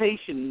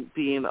meditation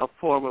being a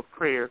form of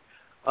prayer,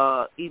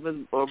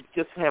 even or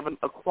just having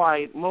a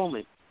quiet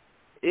moment.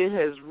 It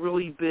has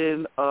really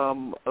been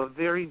a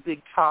very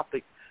big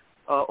topic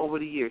over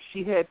the years.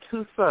 She had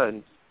two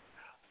sons.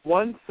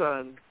 One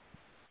son,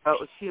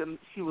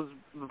 she was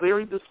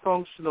very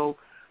dysfunctional,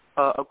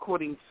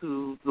 according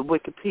to the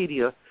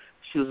Wikipedia.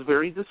 She was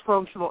very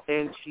dysfunctional,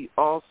 and she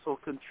also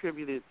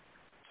contributed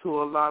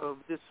to a lot of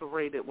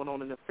disarray that went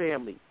on in the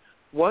family.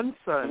 One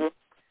son,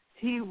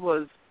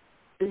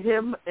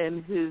 him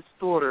and his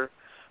daughter,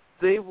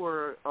 they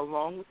were,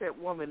 along with that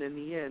woman in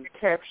the end,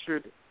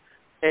 captured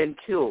and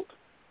killed,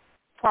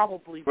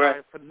 probably by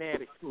a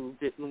fanatic who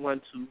didn't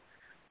want to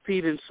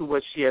feed into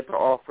what she had to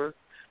offer.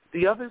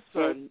 The other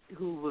son,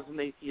 who was an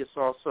atheist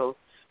also,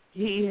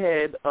 he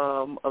had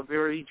a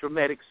very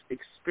dramatic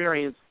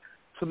experience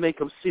to make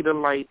him see the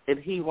light, and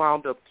he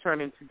wound up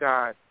turning to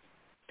God.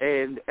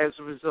 And as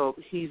a result,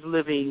 he's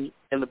living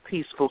in a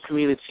peaceful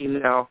community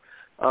now,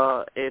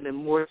 and in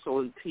more so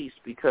in peace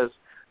because,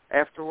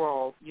 after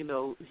all, you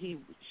know, she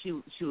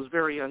was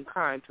very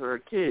unkind to her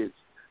kids.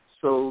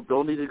 So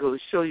don't need to go to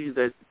show you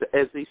that,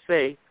 as they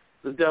say,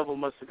 the devil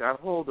must have got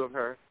hold of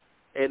her,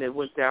 and it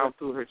went down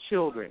through her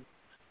children.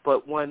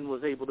 But one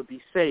was able to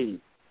be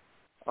saved.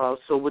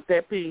 So with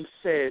that being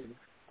said,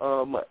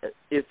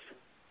 if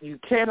you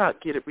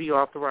cannot get it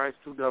reauthorized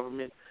through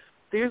government,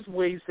 there's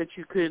ways that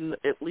you can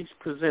at least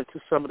present to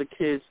some of the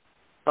kids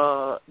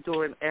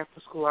during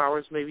after-school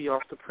hours, maybe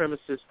off the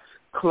premises,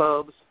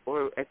 clubs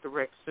or at the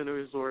rec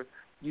centers, or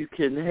you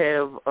can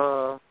have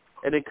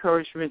an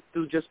encouragement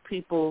through just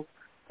people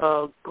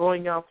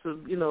going out to,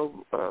 you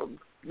know,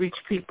 reach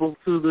people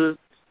through the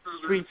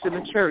streets in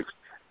the church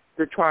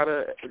to try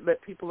to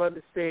let people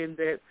understand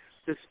that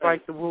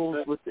despite the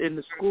rules within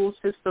the school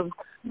system,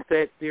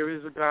 that there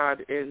is a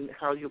God and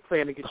how you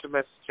plan to get your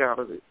message out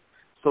of it.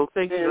 So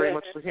thank you very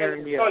much for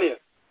hearing me out.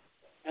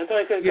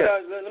 Antonio,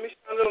 let me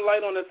shine a little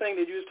light on the thing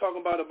that you was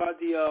talking about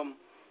the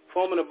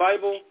forming a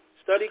Bible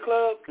study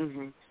club.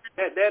 Mm-hmm.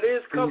 That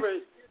is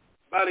covered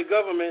by the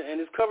government, and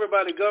it's covered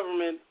by the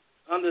government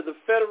under the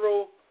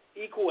Federal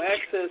Equal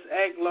Access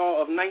Act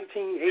Law of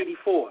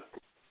 1984.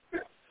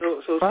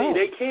 So see,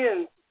 they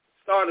can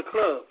start a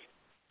club,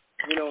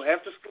 you know,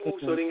 after school,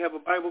 so they can have a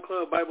Bible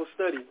club, Bible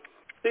study.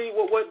 See,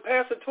 what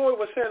Pastor Toy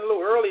was saying a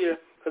little earlier,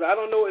 because I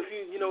don't know if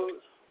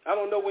I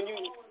don't know when you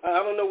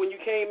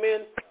came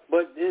in,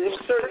 but there were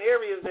certain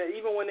areas that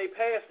even when they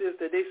passed this,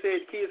 that they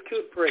said kids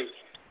could pray,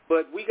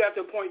 but we got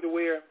to a point to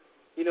where,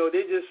 you know,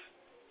 they just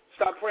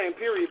stopped praying,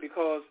 period,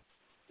 because,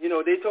 you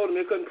know, they told them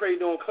they couldn't pray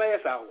during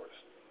class hours,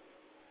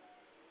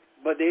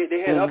 but they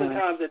had other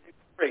times that they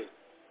could pray.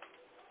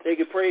 They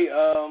could pray.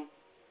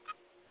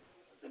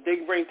 They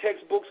can bring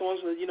textbooks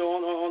onto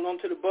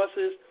the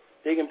buses.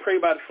 They can pray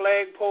by the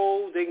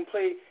flagpole. They can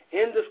pray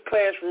in this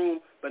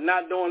classroom, but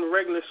not during the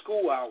regular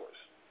school hours.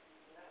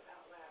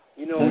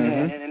 You know,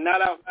 and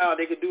not out loud.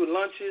 They could do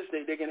lunches.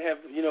 They can have,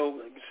 you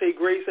know, say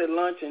grace at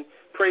lunch and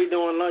pray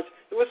during lunch.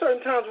 There were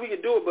certain times we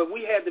could do it, but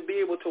we had to be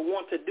able to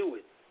want to do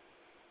it.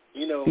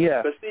 You know.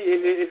 Yeah. But see,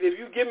 if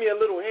you give me a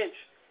little inch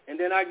and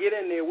then I get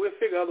in there, we'll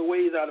figure other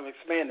ways out of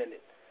expanding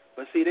it.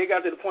 But see, they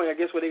got to the point, I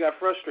guess, where they got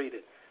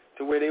frustrated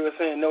to where they were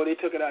saying, no, they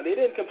took it out. They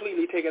didn't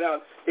completely take it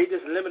out. They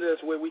just limited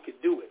us where we could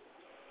do it.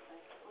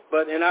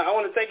 And I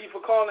want to thank you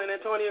for calling,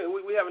 Antonio.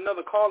 We have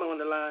another caller on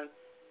the line,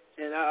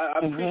 and I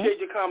appreciate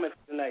your comments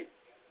tonight.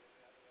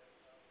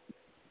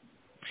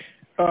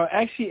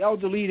 Actually,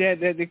 Elder Lee, that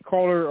the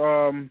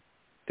caller,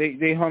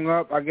 they hung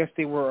up. I guess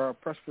they were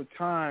pressed for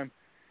time.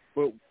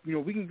 But, you know,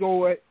 we can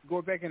go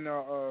back and,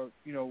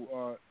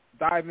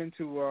 dive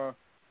into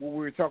what we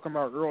were talking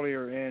about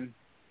earlier. And,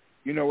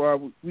 you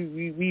know,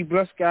 we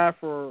bless God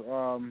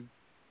for,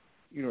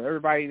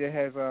 everybody that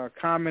has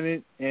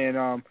commented.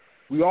 And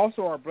we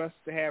also are blessed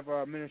to have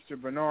Minister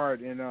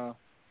Bernard. And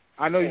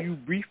I know you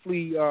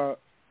briefly,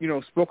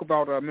 spoke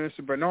about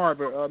Minister Bernard.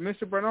 But,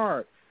 Minister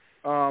Bernard,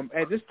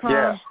 at this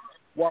time,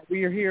 while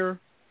we are here,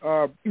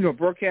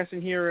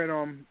 broadcasting here at,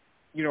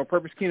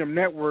 Purpose Kingdom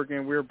Network,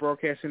 and we're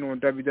broadcasting on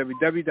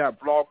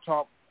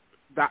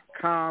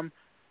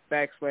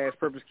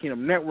www.blogtalk.com/Purpose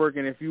Kingdom Network.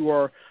 And if you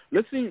are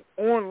listening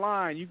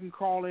online, you can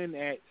call in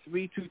at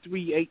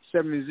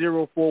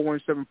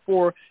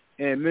 323-870-4174.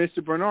 And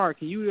Minister Bernard,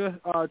 can you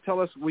tell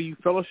us where you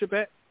fellowship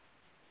at?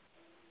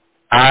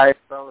 I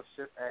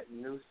fellowship at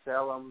New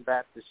Salem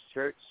Baptist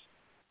Church,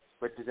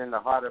 which is in the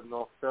heart of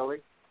North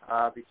Philly,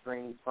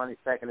 between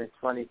 22nd and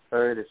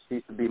 23rd at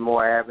Cecil B.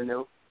 Moore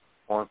Avenue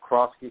on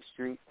Crossky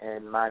Street.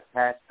 And my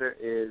pastor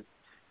is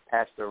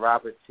Pastor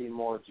Robert T.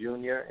 Moore,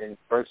 Jr. and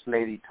First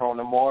Lady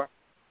Tona Moore.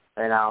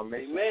 And our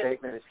mission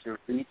statement is to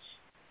reach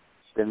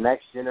the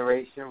next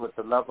generation with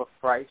the love of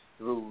Christ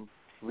through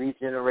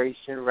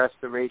regeneration,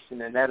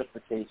 restoration, and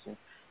edification,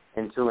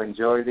 and to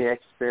enjoy the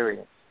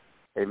experience.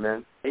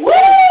 Amen. Amen.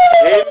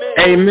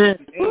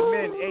 Amen.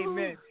 Amen.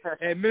 Amen.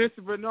 And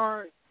Minister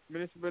Bernard,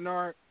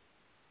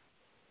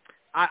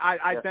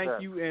 I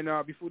thank you. And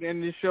before the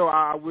end of the show,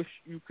 I wish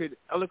you could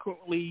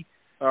eloquently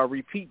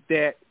repeat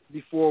that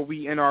before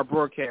we end our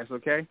broadcast,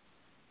 okay?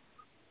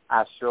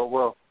 I sure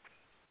will.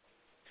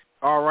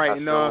 All right.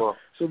 And so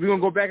we're going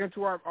to go back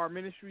into our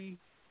ministry,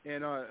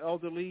 and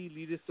Elder Lee,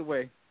 lead us the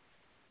way.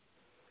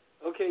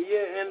 Okay,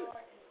 and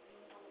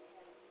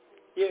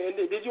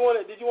did you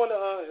want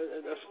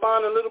to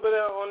expound a little bit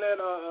on that,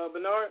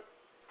 Bernard?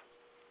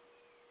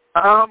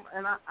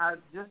 And I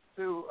just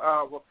to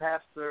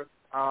Pastor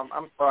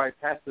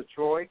Pastor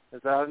Troy,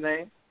 is that his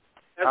name?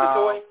 Pastor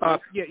Troy?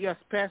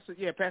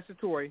 Pastor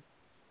Troy.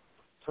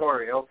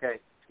 Troy, okay,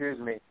 excuse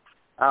me.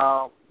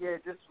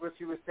 Just what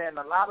you were saying,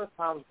 a lot of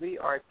times we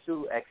are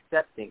too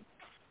accepting,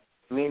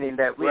 meaning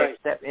that we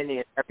accept any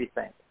and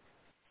everything.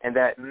 And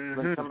that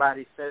when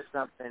somebody says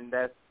something,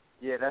 that's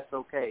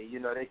okay. You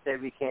know, they say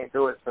we can't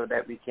do it, so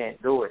that we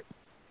can't do it.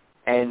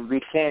 And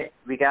we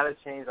got to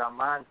change our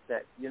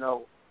mindset. You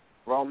know,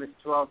 Romans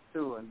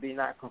 12:2, and be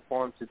not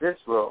conformed to this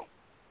world,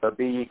 But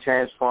be ye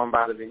transformed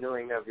by the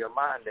renewing of your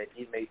mind, that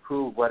ye may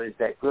prove what is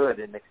that good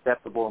and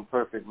acceptable and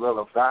perfect will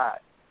of God.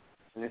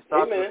 And it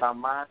starts with our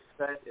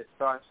mindset. It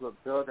starts with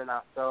building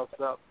ourselves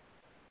up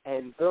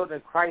and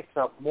building Christ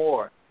up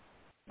more,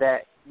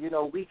 that,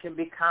 we can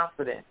be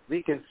confident.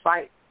 We can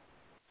fight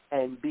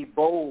and be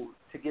bold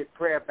to get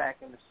prayer back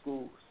in the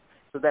schools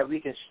so that we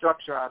can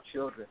structure our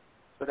children,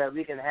 so that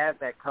we can have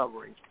that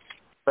covering.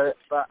 But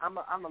I'm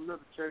a little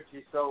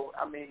churchy, so,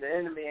 the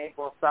enemy ain't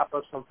going to stop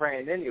us from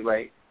praying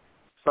anyway.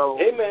 So,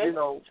 we're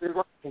going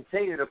to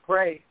continue to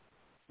pray,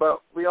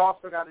 but we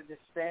also got to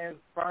just stand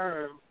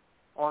firm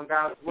on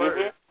God's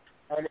word.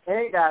 And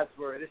in God's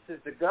word, it says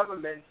the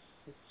government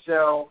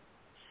shall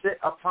sit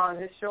upon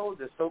his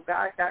shoulders. So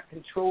God got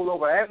control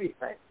over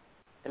everything.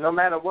 And no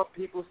matter what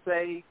people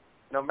say,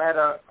 no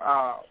matter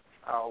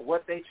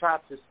what they try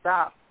to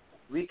stop,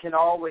 we can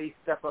always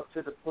step up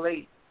to the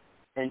plate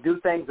and do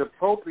things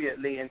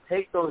appropriately and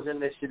take those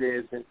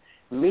initiatives and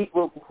meet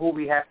with who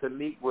we have to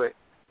meet with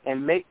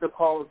and make the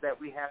calls that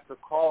we have to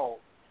call,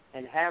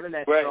 and having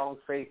that strong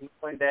faith,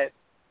 knowing that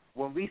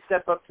when we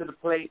step up to the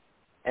plate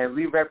and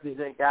we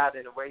represent God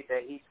in the way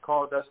that he's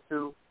called us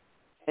to,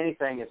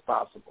 anything is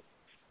possible.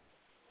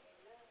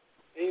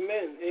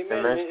 Amen.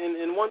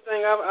 And one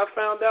thing I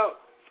found out,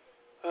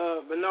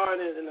 Bernard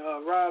and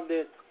Rob,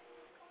 that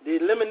the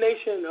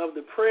elimination of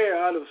the prayer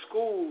out of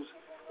schools,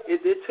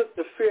 it took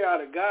the fear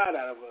out of God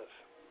out of us.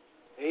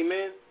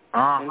 Amen.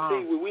 And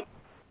see, we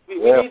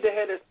need to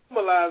have that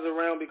symbolized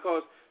around,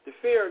 because the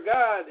fear of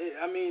God,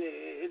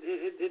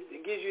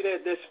 it gives you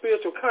that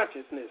spiritual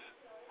consciousness.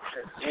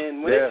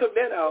 And when they took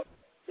that out,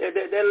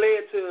 that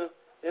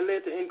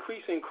led to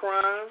increase in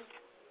crime.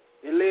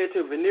 It led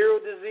to venereal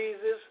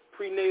diseases,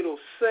 prenatal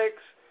sex,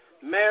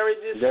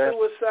 marriages,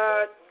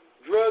 suicide,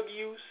 drug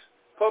use,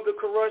 public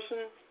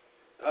corruption.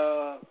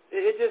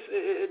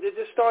 It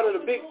just started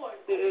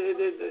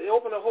it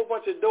opened a whole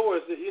bunch of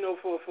doors,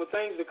 for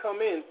things to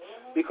come in,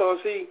 because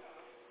see,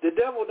 the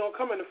devil don't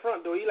come in the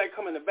front door; he like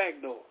come in the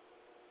back door.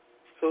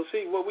 So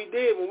see, what we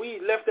did when we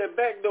left that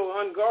back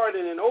door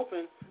unguarded and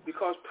open,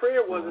 because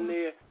prayer wasn't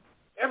there,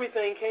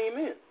 everything came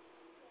in.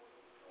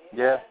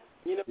 And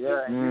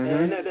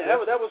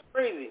that was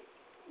crazy,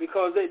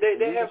 because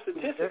they have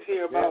statistics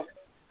here about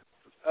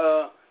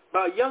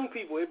young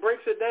people. It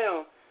breaks it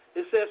down.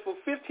 It says for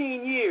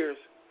 15 years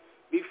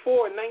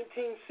before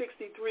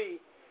 1963,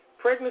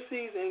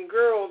 pregnancies in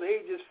girls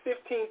ages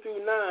 15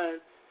 through 9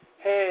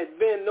 had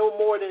been no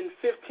more than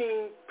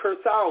 15 per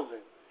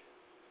thousand.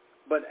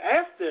 But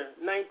after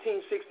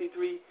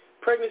 1963,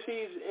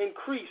 pregnancies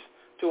increased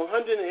to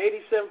 187%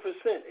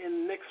 in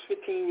the next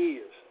 15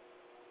 years.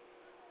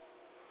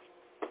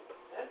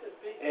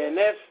 And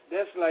that's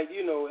like,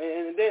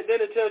 and then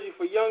it tells you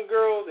for young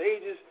girls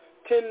ages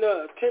 10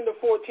 to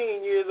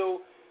 14 years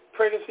old,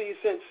 pregnancies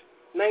since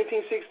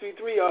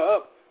 1963 are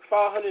up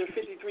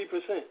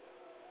 553%.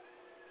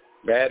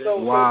 That is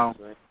wow.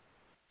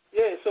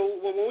 Yeah, so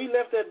when we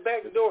left that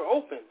back door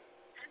open,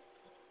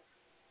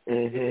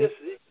 and he's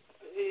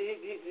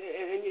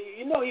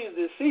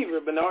a deceiver,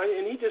 Bernard,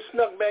 and he just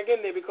snuck back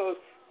in there, because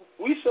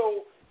we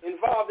so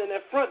involved in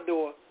that front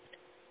door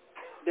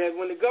that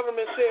when the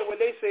government said what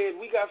they said,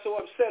 we got so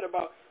upset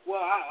about,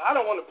 I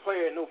don't want to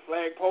pray at no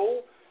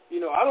flagpole.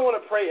 I don't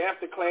want to pray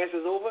after class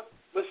is over.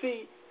 But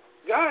see,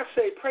 God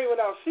said pray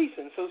without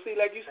ceasing. So see,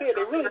 like you said,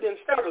 they really didn't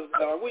stop us,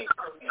 Bernard. We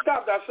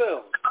stopped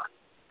ourselves.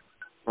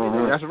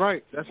 That's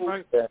right.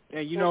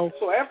 And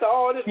so after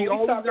all this, he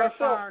always got to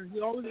find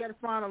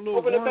a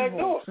little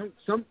wormhole.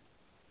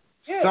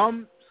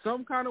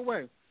 Some kind of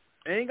way.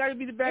 It ain't got to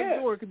be the back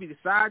door. It could be the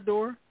side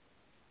door.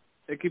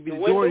 It could be the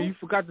door you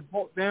forgot to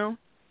bolt down.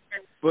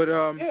 But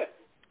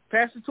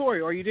Pastor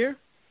Torrey, are you there?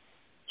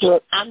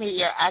 Sure, I'm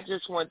here. I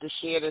just wanted to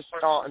share this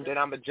thought, and then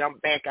I'm gonna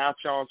jump back out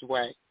y'all's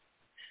way.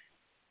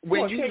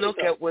 When you look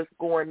at what's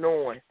going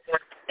on,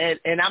 and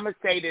I'm going to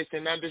say this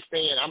and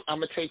understand, I'm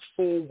going to take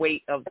full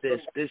weight of this.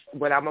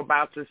 What I'm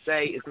about to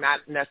say is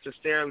not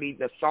necessarily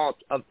the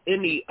thoughts of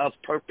any of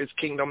Purpose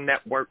Kingdom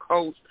Network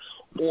hosts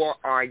or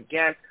our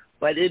guests,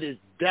 but it is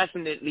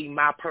definitely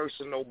my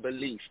personal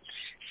belief.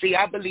 See,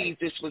 I believe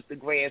this was the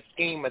grand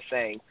scheme of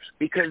things,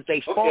 because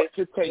they fought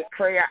to take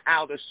prayer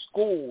out of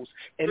schools,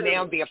 and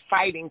now they're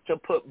fighting to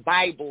put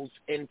Bibles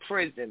in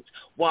prisons.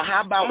 Well,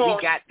 how about we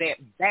got that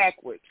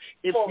backwards?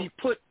 If we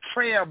put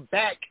prayer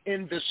back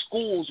in the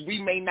schools,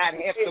 we may not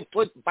have to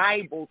put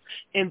Bibles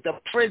in the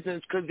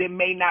prisons, because there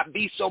may not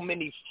be so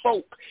many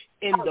folk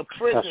in the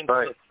prison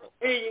system.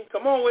 Hey,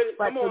 come on with it.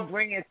 But the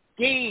grand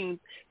scheme,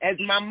 as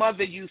my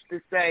mother used to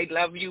say,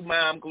 love you,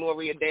 Mom,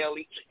 Gloria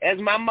Daly, as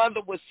my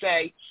mother would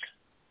say,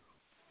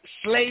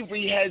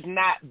 slavery has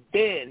not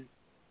been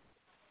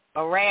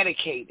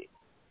eradicated.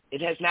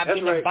 It has not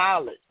been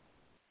abolished.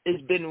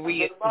 It's been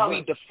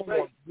redefined.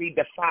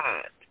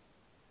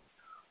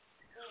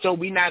 So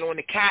we're not on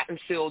the cotton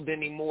field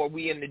anymore.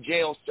 We're in the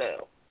jail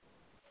cell.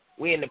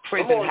 We're in the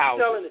prison house.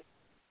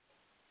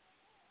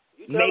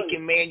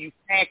 making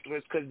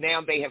manufacturers, because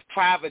now they have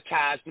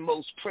privatized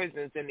most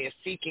prisons and they're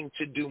seeking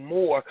to do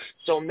more.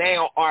 So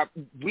now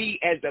we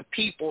as a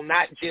people,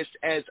 not just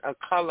as a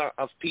color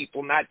of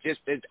people, not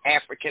just as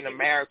African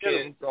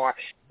Americans or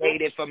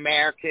Native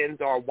Americans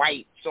or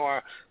whites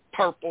or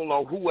purple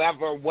or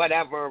whoever,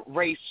 whatever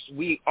race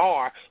we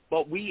are,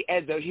 but we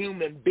as a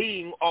human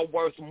being are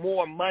worth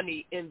more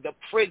money in the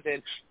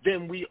prison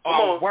than we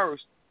are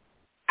worth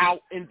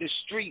out in the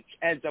streets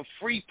as a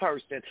free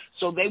person.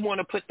 So they want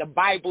to put the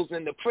Bibles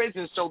in the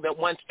prison so that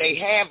once they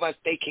have us,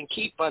 they can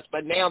keep us,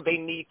 but now they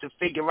need to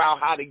figure out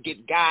how to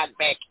get God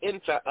back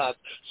into us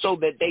so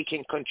that they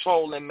can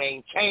control and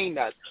maintain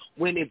us.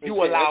 When if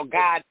you allow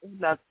God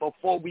in us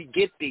before we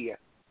get there.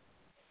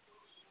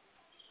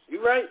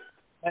 You're right.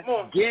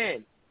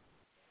 Again,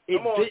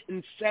 it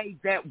didn't say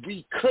that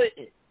we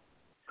couldn't.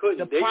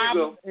 The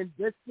problem in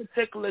this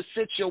particular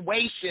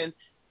situation,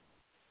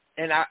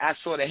 and I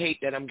sort of hate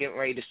that I'm getting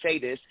ready to say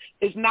this,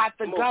 is not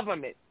the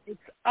government. It's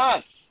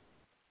us.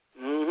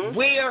 Mm-hmm.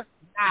 We're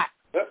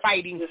not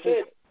fighting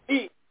for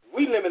it.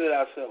 We limited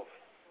ourselves.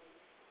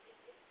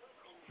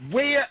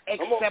 We're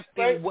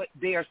accepting what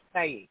they're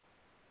saying.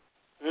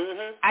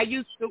 Mm-hmm. I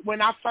used to,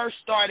 when I first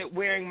started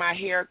wearing my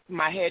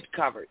head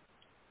covered,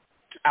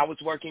 I was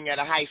working at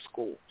a high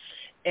school,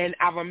 and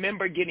I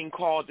remember getting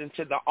called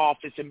into the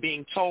office and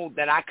being told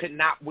that I could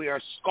not wear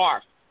a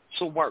scarf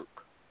to work.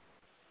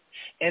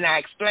 And I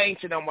explained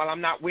to them, well,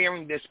 I'm not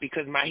wearing this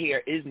because my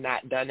hair is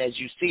not done. As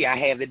you see, I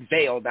have it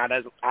veiled. I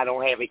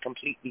don't have it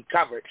completely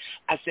covered.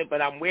 I said,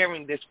 but I'm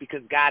wearing this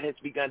because God has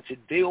begun to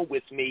deal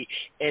with me,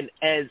 and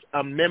as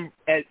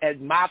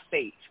my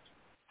faith,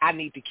 I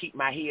need to keep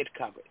my head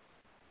covered.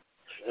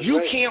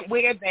 You can't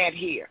wear that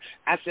here.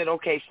 I said,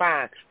 okay,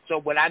 fine. So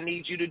what I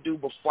need you to do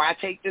before I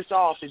take this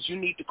off is you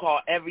need to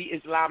call every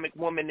Islamic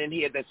woman in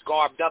here that's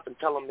garbed up and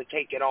tell them to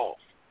take it off.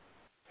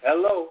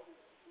 Hello.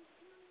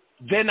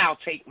 Then I'll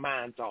take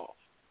mine off.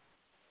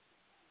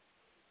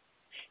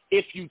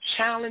 If you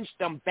challenge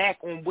them back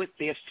on what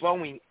they're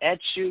throwing at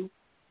you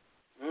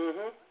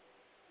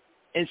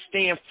and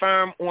stand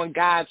firm on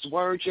God's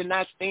word, you're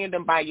not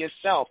standing by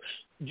yourself.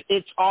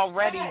 It's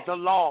already the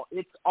law.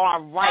 It's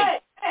our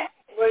right.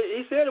 Well,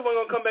 he said it wasn't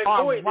going to come back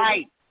void.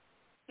 Right.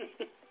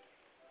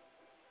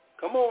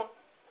 Come on.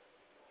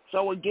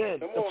 So again,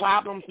 the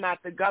problem's not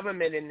the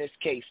government in this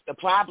case. The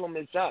problem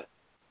is us.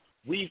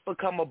 We've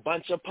become a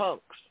bunch of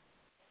punks.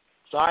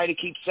 Sorry to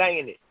keep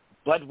saying it,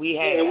 but we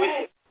have. And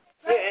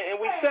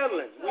we're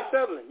settling. We're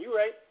settling. You're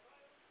right.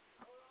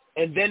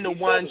 And then the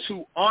ones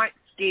who aren't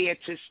scared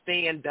to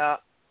stand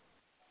up,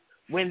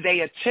 when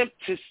they attempt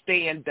to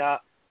stand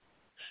up,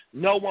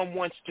 no one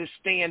wants to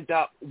stand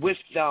up with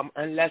them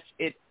unless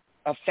it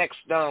affects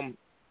them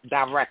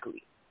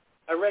directly.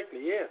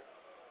 Directly, yeah.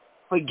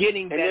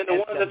 Forgetting and that then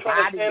the ones that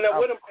try to stand up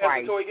with them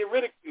until they get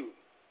ridiculed.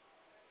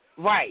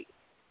 Right.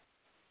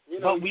 You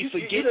know, but we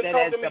forget that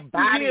as the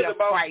body of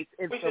Christ,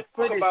 if the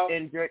foot is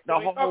injured, the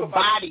whole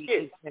body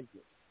is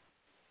injured.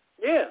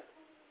 Yeah,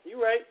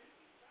 you're right.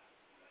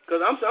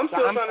 Because I'm still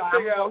trying to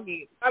figure out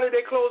how did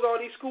they close all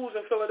these schools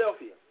in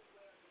Philadelphia.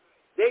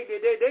 They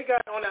got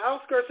on the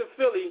outskirts of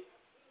Philly.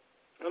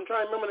 I'm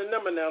trying to remember the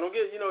number now. Don't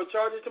get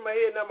charge it to my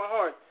head, not my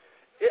heart.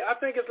 I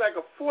think it's like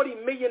a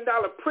 $40 million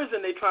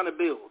prison they're trying to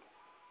build.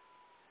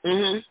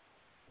 Mhm.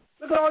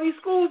 Look at all these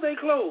schools they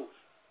closed.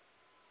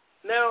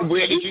 Now,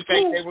 where did you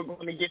think they were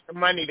going to get the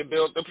money to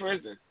build the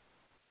prison?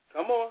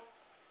 Come on.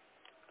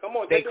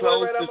 They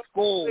closed the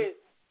schools.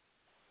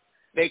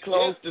 They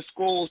closed the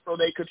schools so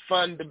they could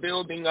fund the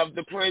building of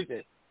the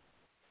prison.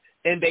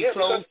 And they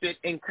closed it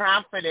in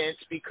confidence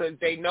because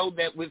they know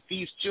that with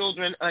these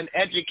children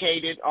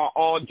uneducated are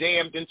all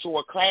jammed into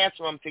a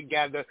classroom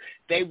together,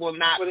 they will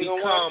not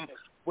become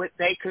what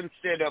they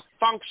consider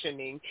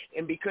functioning.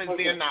 And because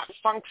they're not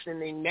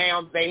functioning,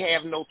 now they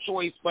have no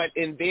choice but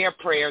in their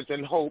prayers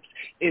and hopes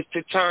is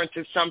to turn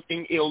to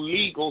something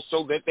illegal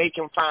so that they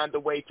can find a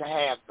way to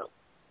have them.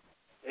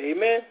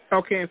 Amen.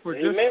 Okay, for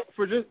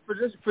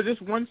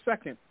just 1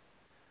 second.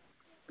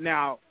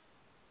 Now,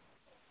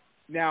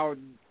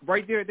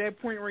 right there at that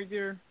point right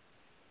there,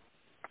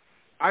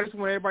 I just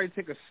want everybody to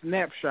take a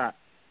snapshot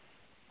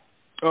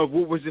of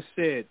what was just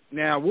said.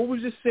 Now, what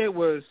was just said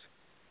was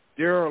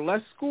there are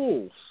less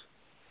schools.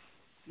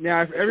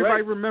 Now, if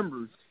everybody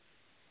remembers,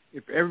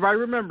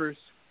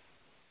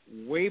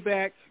 way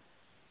back,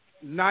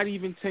 not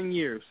even 10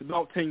 years,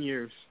 about 10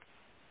 years,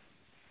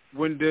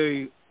 when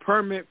the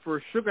permit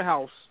for Sugar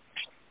House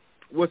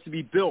was to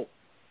be built,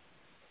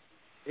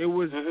 it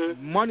was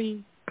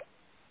money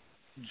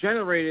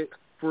generated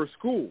for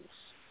schools,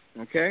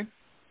 okay?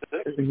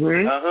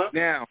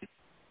 Now,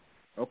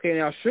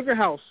 Sugar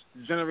House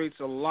generates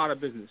a lot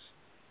of business.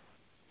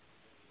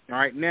 All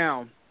right,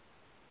 now,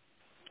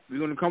 we're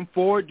going to come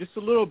forward just a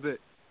little bit.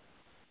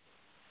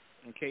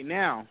 Okay,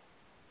 now,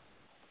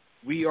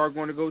 we are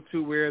going to go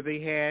to where they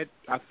had,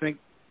 I think,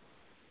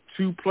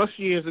 2+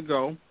 years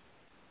ago,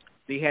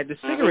 they had the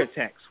cigarette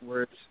tax,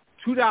 where it's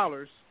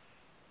 $2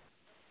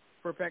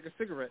 per pack of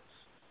cigarettes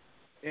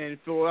in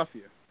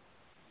Philadelphia.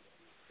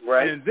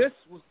 Right. And this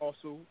was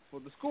also for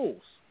the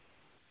schools.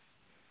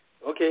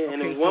 Okay,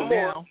 and there's one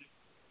more.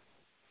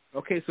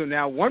 Okay, so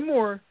now one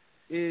more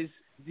is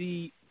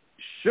the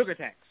sugar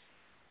tax.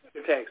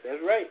 Sugar tax,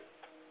 that's right.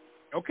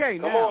 Okay,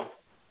 Come on.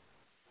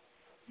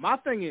 My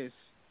thing is,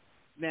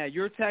 now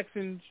you're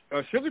taxing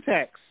sugar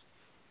tax,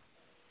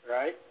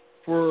 right,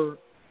 for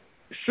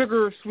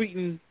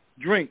sugar-sweetened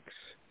drinks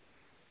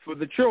for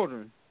the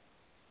children,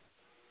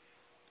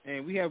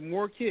 and we have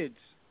more kids.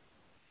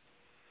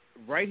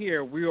 Right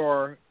here, we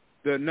are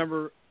the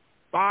number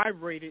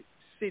 5 rated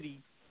city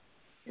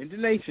in the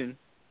nation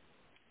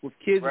with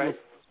kids with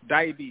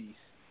diabetes.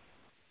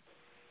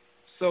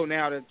 So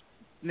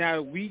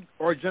now we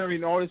are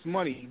generating all this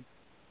money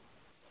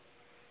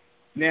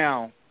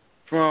now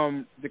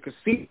from the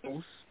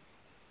casinos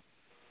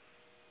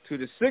to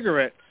the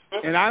cigarettes,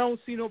 and I don't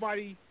see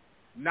nobody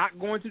not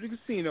going to the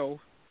casino.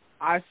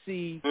 I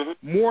see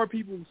more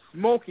people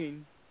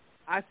smoking.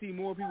 I see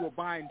more people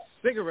buying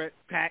cigarette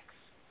packs.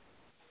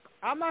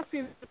 I'm not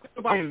seeing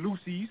people buying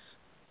Lucy's.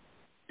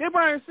 They're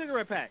buying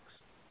cigarette packs.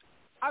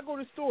 I go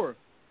to the store.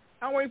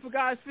 I'm waiting for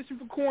guys fishing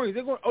for coins.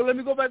 They're going, let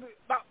me go back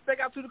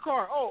out to the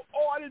car. Oh,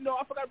 I didn't know.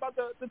 I forgot about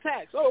the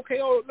tax. Oh, okay.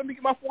 Oh, let me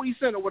get my 40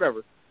 cents or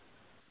whatever.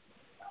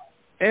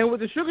 And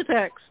with the sugar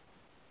tax,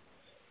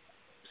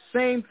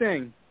 same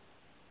thing.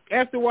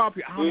 After a while,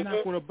 I'm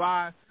not going to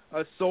buy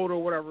a soda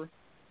or whatever.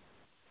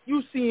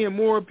 You seeing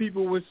more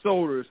people with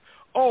sodas.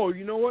 Oh,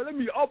 you know what? Let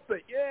me up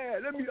it. Yeah,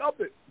 let me up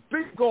it.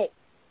 Big gulp,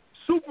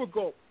 super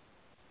gulp,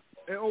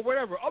 or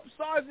whatever.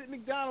 Upsize it at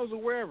McDonald's or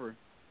wherever.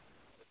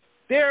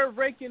 They're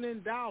raking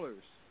in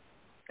dollars.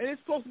 And it's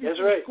supposed to be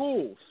from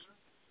schools.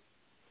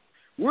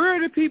 Where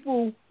are the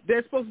people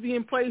that's supposed to be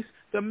in place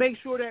to make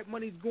sure that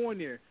money's going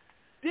there?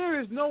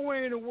 There is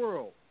nowhere in the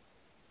world.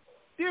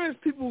 There's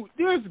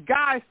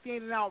guys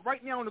standing out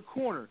right now in the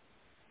corner.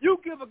 You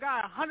give a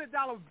guy a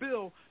 $100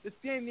 bill to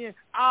stand there,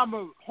 I'm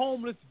a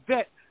homeless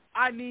vet,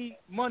 I need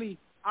money,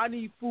 I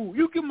need food.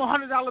 You give him a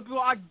 $100 bill,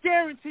 I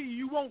guarantee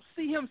you won't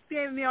see him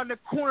standing there in the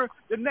corner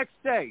the next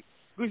day.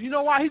 Because you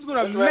know why? He's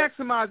going to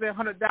maximize that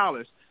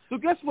 $100. So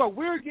guess what?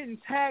 We're getting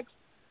taxed,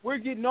 we're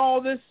getting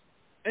all this,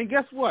 and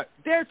guess what?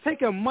 They're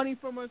taking money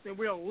from us and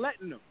we're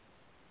letting them.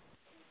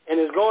 And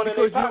it's going in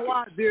their pocket. Because you know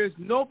why? There's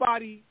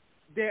nobody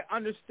that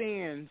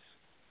understands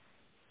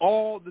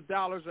all the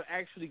dollars are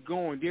actually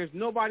going. There's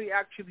nobody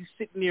actually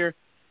sitting there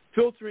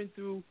filtering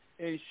through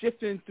and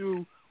shifting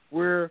through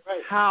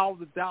how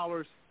the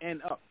dollars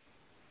end up.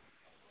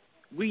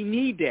 We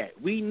need that.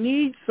 We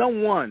need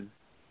someone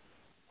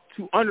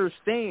to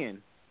understand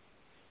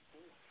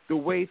the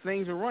way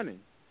things are running.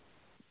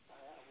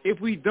 If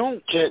we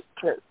don't,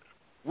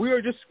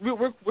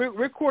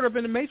 we're caught up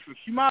in the Matrix.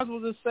 You might as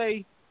well just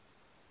say,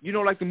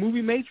 like the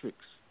movie Matrix.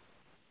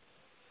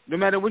 No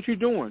matter what you're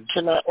doing.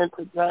 Can I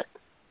interject?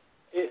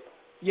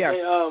 Yes.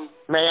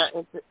 May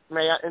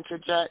I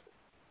interject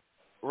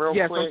real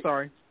quick? Yes, I'm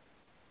sorry.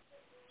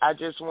 I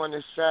just want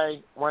to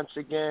say once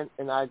again,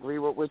 and I agree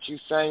with what you're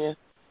saying,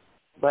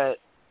 but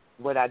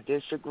what I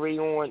disagree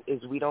on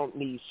is we don't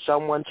need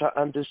someone to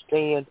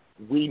understand.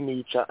 We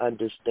need to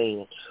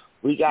understand.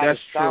 We got to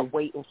stop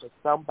waiting for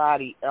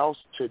somebody else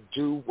to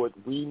do what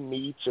we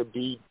need to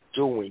be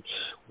doing.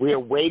 We're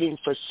waiting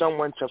for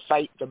someone to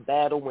fight the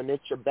battle when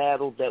it's a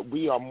battle that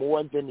we are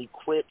more than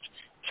equipped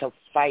to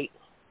fight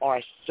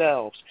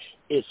ourselves.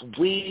 If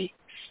we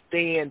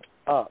stand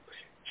up,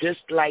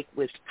 just like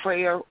with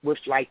prayer, with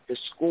like the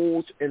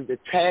schools and the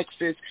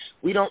taxes,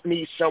 we don't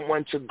need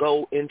someone to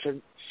go into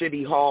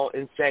City Hall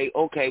and say,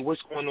 okay,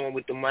 what's going on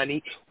with the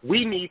money?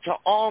 We need to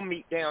all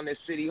meet down at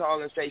City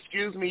Hall and say,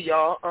 excuse me,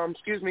 y'all,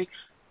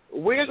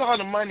 where's all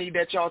the money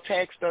that y'all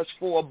taxed us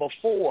for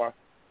before?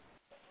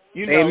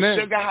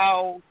 Sugar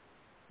House,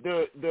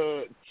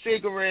 the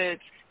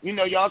cigarettes,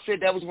 y'all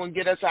said that was going to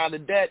get us out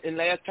of debt, and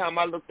last time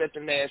I looked at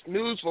the last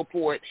news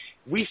report,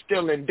 we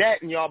still in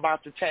debt, and y'all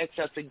about to tax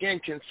us again.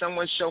 Can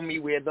someone show me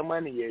where the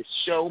money is?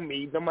 Show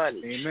me the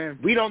money. Amen.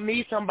 We don't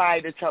need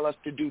somebody to tell us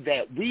to do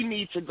that. We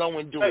need to go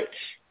and do it.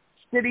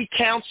 City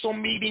council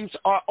meetings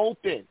are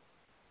open.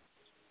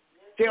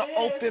 They're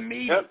open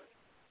meetings. Yep.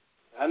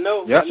 I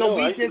know. Yep. So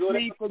we just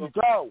need to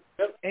go,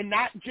 and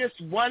not just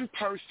one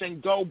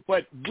person go,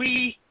 but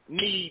we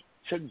need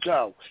to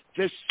go.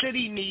 The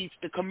city needs,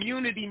 the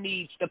community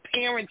needs, the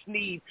parents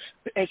need,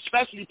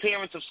 especially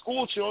parents of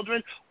school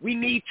children, we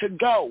need to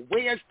go.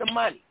 Where's the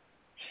money?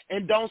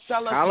 And don't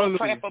sell us no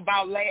crap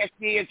about last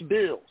year's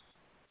bills.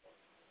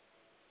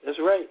 That's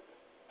right.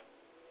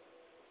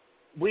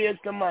 Where's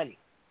the money?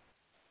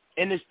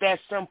 And it's that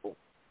simple.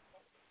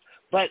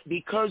 But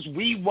because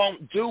we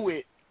won't do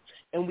it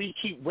and we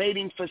keep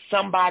waiting for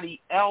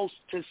somebody else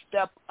to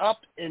step up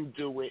and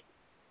do it,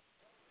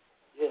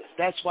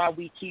 that's why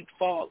we keep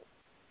falling.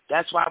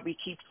 That's why we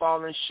keep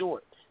falling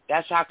short.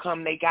 That's how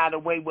come they got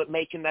away with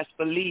making us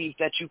believe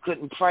that you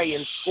couldn't pray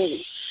in school.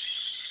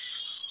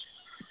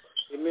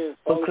 Amen.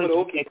 Because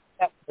we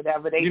accept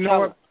whatever they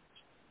tell us.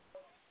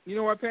 You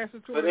know what, Pastor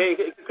Tory? But hey,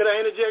 could I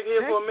interject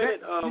here for a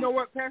minute? You know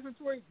what, Pastor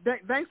Tory?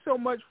 Thanks so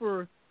much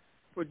for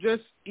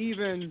just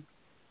even,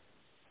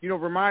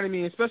 reminding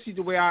me, especially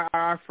the way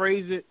I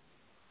phrase it.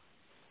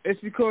 it's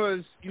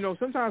because,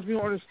 sometimes we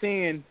don't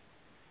understand,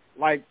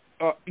 like,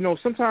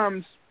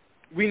 sometimes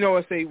we know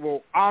and say,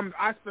 well,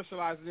 I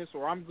specialize in this,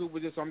 or I'm good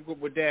with this, or I'm good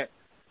with that.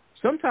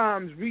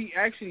 Sometimes we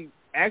actually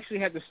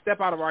have to step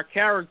out of our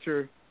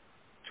character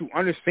to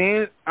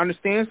understand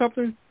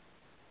something.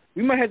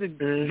 We might have to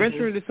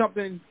venture into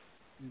something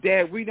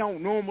that we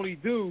don't normally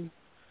do,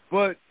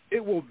 but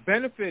it will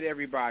benefit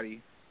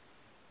everybody.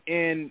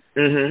 And,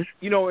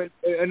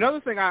 another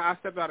thing I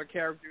stepped out of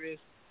character is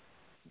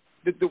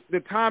the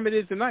time it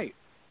is tonight.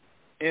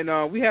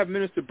 And we have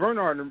Minister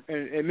Bernard,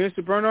 and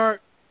Minister Bernard,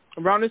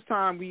 around this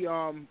time we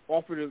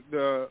offer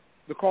the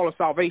call of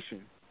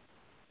salvation.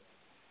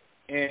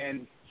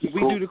 And we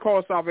do the call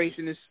of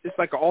salvation. It's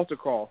like an altar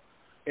call.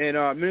 And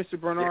Minister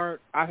Bernard,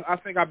 I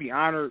think I'd be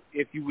honored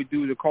if you would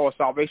do the call of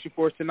salvation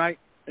for us tonight.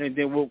 And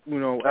then we'll,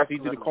 after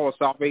you do the call of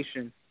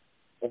salvation,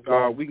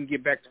 we can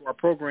get back to our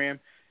program.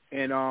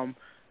 And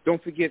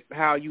don't forget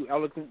how you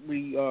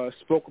eloquently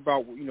spoke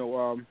about,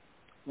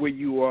 where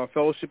you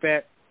fellowship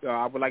at.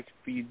 I would like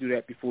for you to do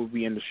that before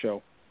we end the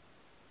show.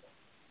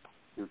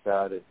 You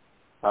got it.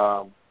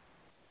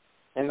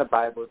 In the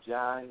Bible,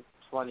 John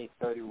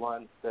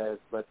 20:31 says,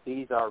 "But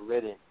these are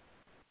written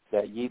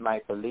that ye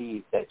might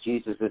believe that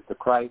Jesus is the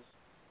Christ,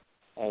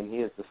 and he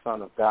is the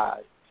Son of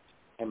God,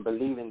 and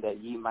believing that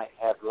ye might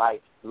have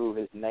life through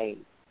his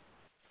name."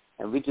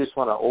 And we just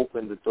want to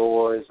open the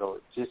doors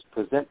or just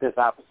present this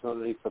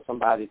opportunity for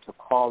somebody to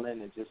call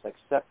in and just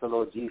accept the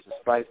Lord Jesus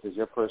Christ as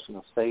your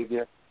personal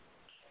Savior.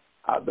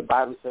 The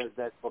Bible says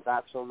that for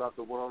God so loved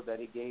the world that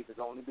he gave his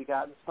only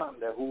begotten Son,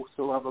 that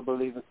whosoever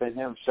believeth in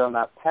him shall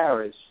not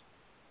perish,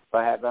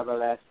 but have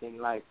everlasting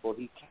life. For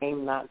he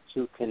came not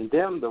to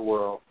condemn the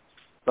world,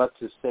 but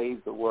to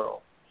save the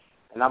world.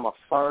 And I'm a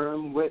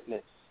firm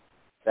witness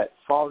that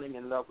falling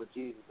in love with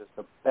Jesus is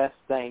the best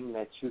thing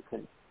that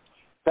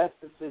best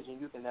decision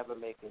you can ever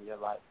make in your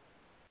life.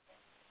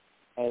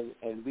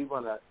 And we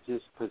want to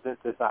just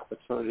present this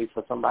opportunity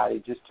for somebody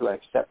just to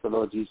accept the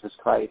Lord Jesus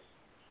Christ.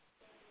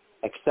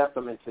 Accept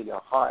him into your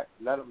heart.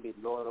 Let him be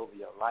Lord over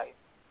your life.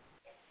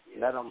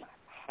 Let him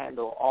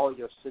handle all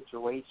your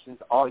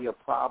situations, all your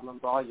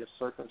problems, all your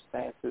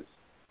circumstances.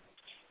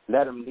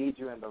 Let him lead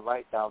you in the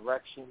right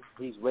direction.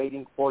 He's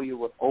waiting for you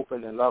with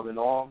open and loving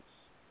arms.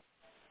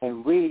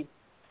 And we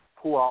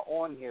who are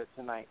on here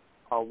tonight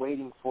are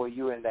waiting for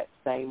you in that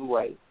same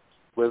way,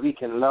 where we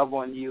can love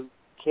on you,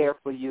 care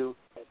for you,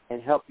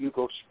 and help you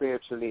go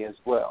spiritually as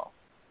well.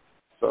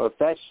 So if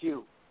that's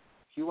you,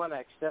 if you want to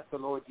accept the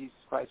Lord Jesus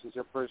Christ as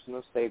your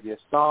personal Savior,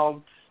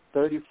 Psalm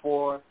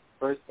 34,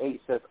 verse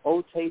 8 says,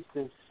 "O taste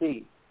and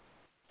see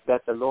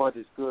that the Lord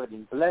is good,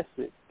 and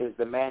blessed is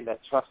the man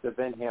that trusteth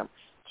in him."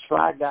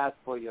 Try God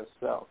for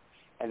yourself,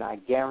 and I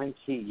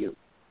guarantee you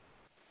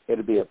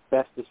it'll be the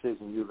best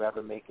decision you've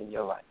ever made in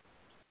your life.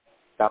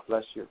 God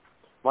bless you.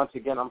 Once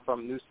again, I'm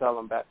from New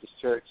Salem Baptist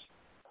Church,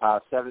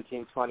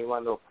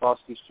 1721 North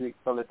Crosby Street,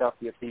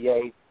 Philadelphia,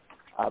 PA,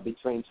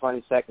 between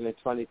 22nd and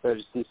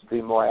 23rd Cecil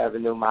B. Moore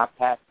Avenue. My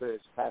pastor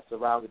is Pastor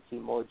Robert T.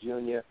 Moore,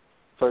 Jr.,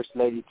 First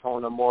Lady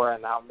Tona Moore,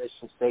 and our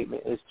mission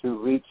statement is to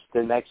reach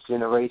the next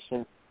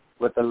generation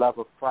with the love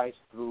of Christ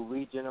through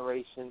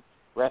regeneration,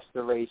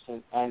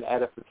 restoration, and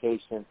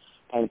edification,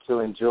 and to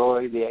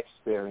enjoy the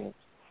experience.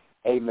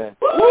 Amen.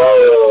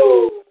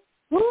 Woo!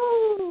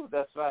 Woo!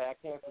 That's right. I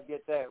can't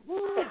forget that.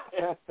 Woo!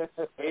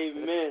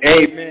 Amen.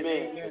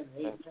 Amen.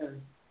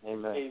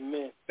 Amen.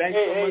 Amen. Thanks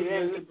so much,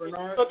 Mr.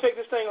 Bernard. Go take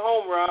this thing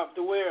home, Rob,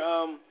 to where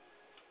I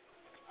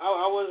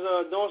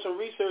was doing some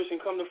research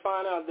and come to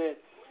find out that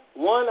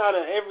 1 out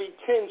of every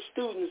 10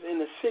 students in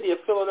the city of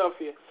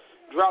Philadelphia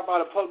drop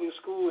out of public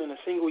school in a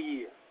single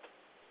year.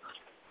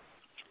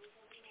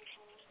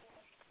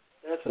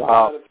 That's a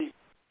lot of people.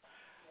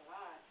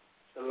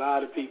 A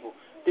lot of people.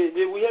 Did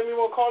we have any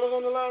more callers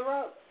on the line,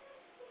 Rob?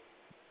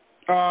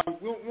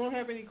 We don't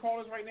have any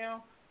callers right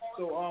now,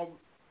 so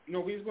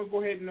we're just gonna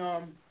go ahead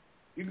and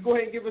you can go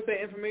ahead and give us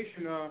that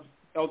information,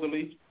 Elder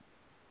Lee.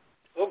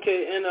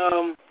 Okay, and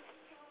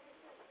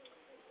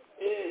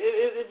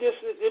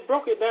it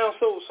broke it down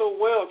so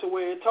well to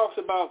where it talks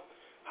about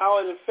how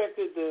it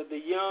affected the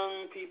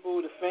young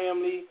people, the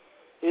family.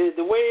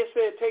 The way it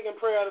said taking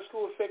prayer out of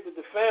school affected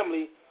the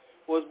family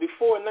was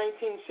before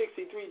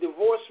 1963,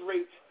 divorce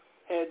rates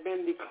had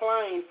been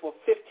declined for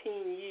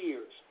 15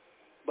 years,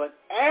 but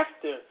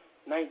after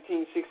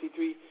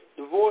 1963,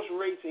 divorce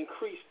rates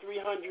increased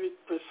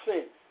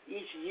 300%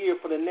 each year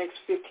for the next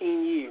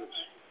 15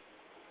 years.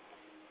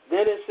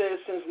 Then it says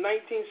since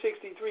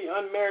 1963,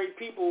 unmarried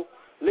people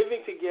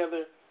living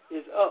together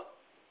is up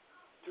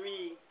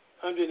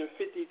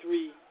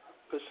 353%.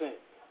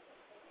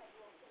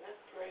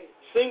 That's great.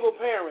 Single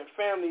parent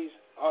families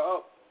are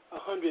up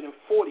 140%.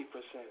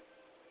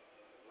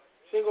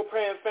 Single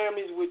parent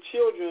families with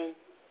children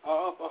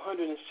are up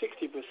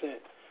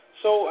 160%.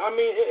 So I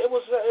mean, it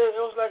was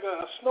like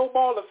a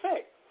snowball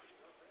effect,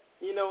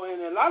 and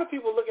a lot of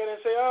people look at it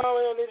and say, "Oh,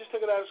 well, they just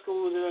took it out of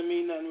schools. It doesn't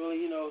mean nothing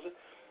really,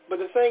 But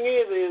the thing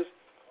is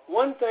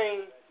one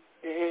thing,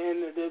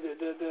 and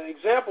the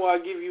example I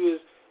give you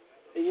is,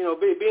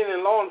 being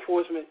in law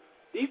enforcement,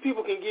 these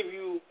people can give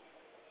you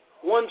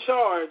one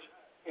charge,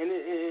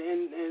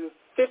 and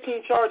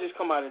 15 charges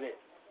come out of that.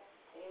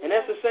 And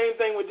that's the same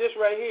thing with this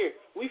right here.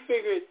 We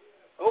figured,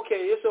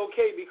 okay, it's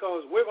okay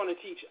because we're going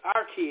to teach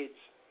our kids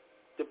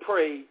to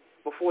pray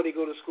before they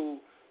go to school.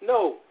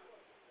 No,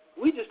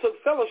 we just took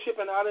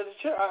fellowshipping out of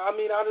the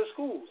out of the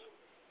schools.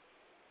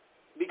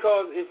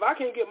 Because if I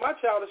can't get my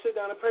child to sit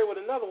down and pray with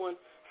another one,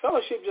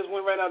 fellowship just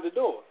went right out the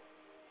door.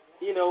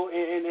 You know,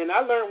 and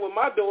I learned with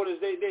my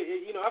daughters, they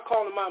I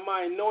call them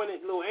my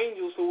anointed little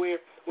angels, to where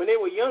when they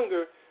were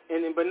younger,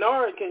 and then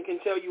Bernard can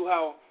tell you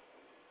how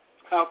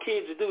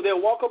kids do.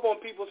 They'll walk up on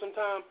people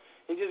sometimes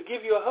and just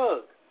give you a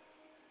hug.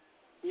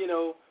 You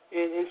know,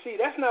 and see,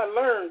 that's not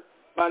learned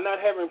by not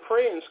having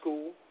prayer in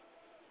school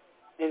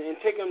and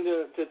take them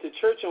to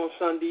church on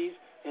Sundays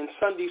and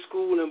Sunday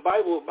school and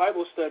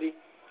Bible study.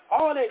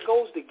 All that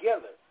goes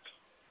together.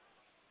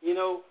 You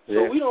know,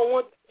 so we don't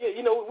want,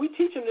 we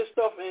teach them this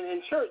stuff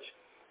in church,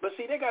 but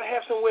see, they got to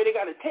have somewhere they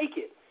got to take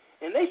it,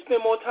 and they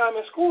spend more time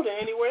in school than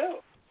anywhere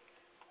else.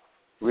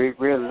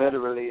 We're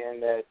literally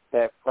in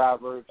that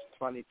Proverbs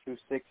 22:6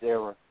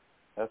 era.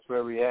 That's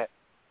where we at.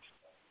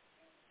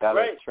 Got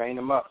to train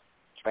them up.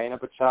 Train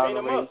up a child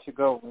the way he should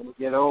go. When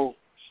they get old,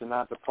 should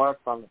not depart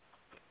from it.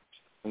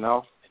 You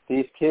know,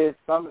 these kids,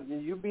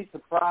 you'd be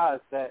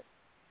surprised that,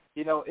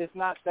 it's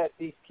not that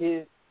these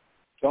kids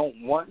don't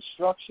want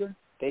structure.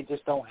 They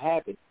just don't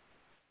have it.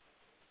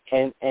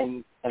 And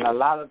a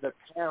lot of the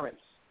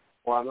parents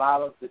or a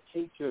lot of the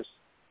teachers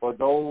or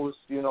those,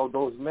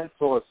 those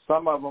mentors,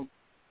 some of them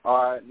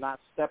are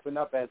not stepping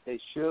up as they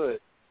should.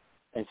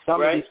 And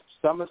some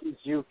of these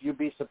youth, you'd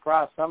be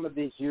surprised, some of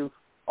these youth,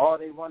 all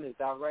they want is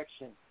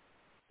direction.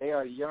 They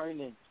are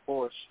yearning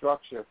for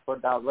structure, for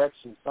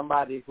direction,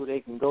 somebody who they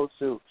can go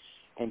to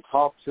and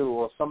talk to,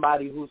 or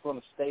somebody who's going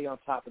to stay on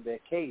top of their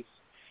case.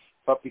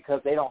 But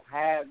because they don't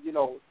have,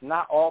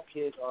 not all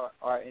kids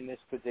are in this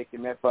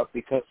predicament, but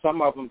because some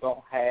of them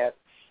don't have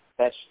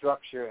that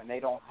structure and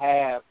they don't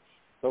have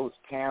those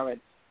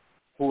parents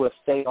who will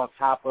stay on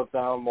top of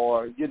them,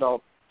 or,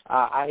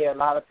 I hear a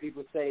lot of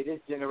people say this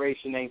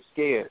generation ain't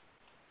scared.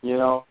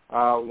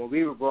 When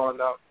we were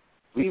growing up,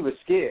 we were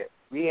scared.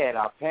 We had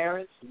our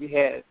parents, we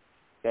had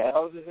the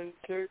elders in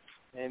the church,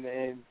 and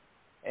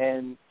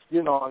a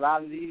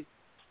lot of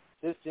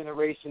this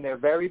generation, they're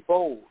very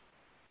bold.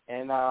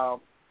 And,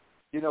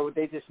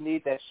 they just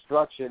need that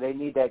structure. They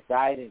need that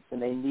guidance,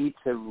 and they need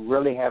to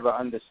really have an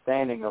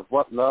understanding of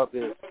what love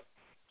is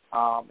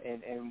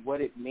and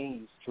what it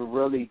means to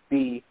really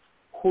be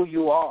who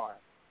you are,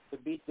 to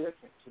be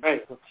different, to be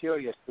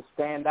peculiar, to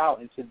stand out,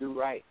 and to do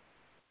right,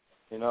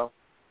 And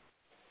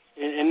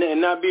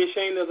not be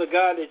ashamed of the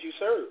God that you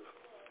serve.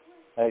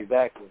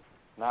 Exactly.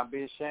 Not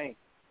be ashamed.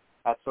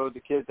 I told the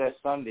kids that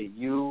Sunday,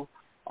 you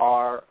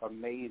are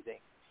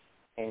amazing,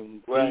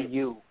 and be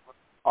you.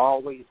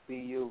 Always be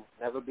you.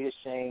 Never be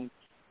ashamed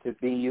to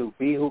be you.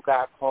 Be who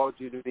God called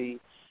you to be.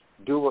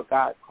 Do what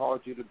God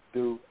called you to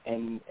do,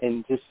 and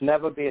just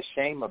never be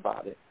ashamed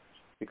about it,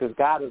 because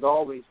God is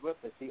always with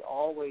us. He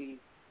always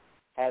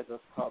has us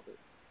covered.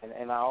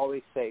 And I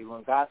always say,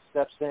 when God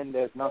steps in,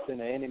 there's nothing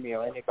the enemy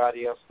or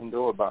anybody else can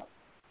do about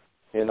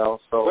it.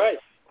 So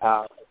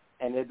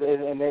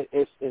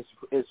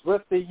it's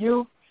with the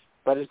youth,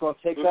 but it's going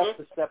to take us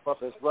to step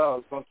up as well.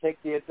 It's going to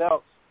take the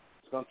adults.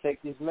 It's going to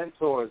take these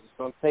mentors. It's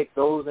going to take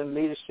those in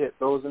leadership,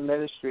 those in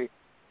ministry.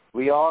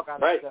 We all got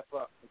to step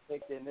up and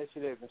take the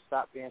initiative and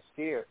stop being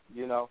scared,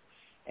 And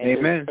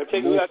Amen.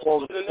 Move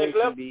forward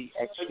and be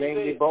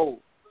extremely bold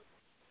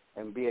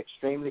and be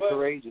extremely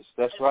courageous.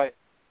 That's right.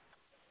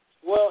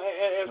 Well,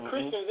 as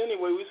Christians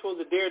anyway, we're supposed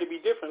to dare to be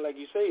different, like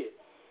you said.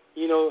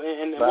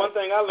 And one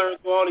thing I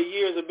learned through all the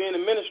years of being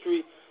in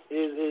ministry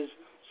is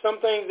some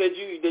things that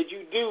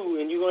you do,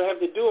 and you're going to have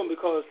to do them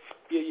because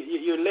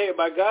you're led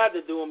by God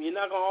to do them. You're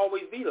not going to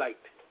always be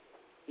liked.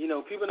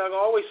 People are not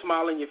going to always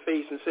smile in your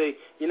face and say,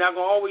 you're not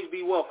going to always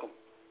be welcome.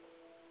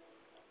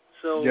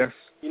 So,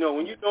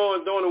 when you're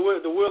doing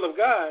the will of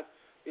God,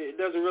 it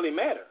doesn't really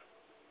matter,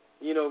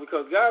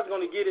 because God's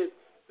going to get it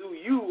through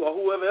you or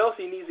whoever else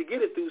he needs to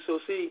get it through. So,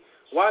 see,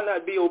 why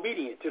not be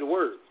obedient to the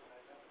word?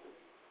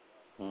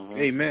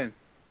 Amen.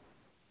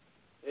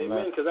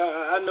 Amen, because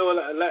I know,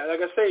 like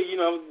I say,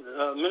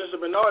 Minister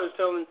Bernard is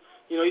telling,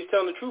 he's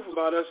telling the truth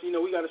about us. We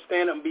got to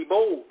stand up and be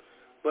bold.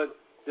 But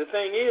the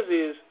thing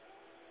is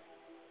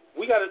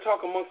we got to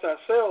talk amongst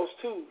ourselves,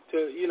 too.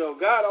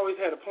 God always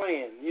had a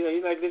plan.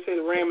 Like they say,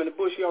 the ram in the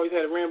bush, he always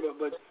had a ram.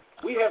 But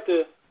we have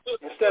to,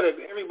 instead of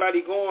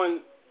everybody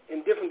going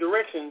in different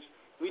directions,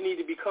 we need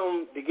to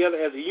become together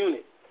as a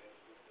unit.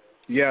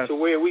 Yes. So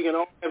where we can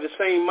all have the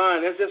same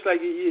mind. That's just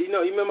like, you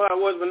remember how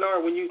it was,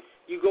 Bernard, when you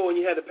go and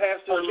you had the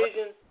pastor's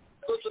vision,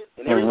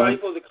 and everybody's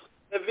supposed to come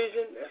to that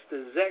vision? That's the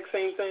exact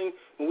same thing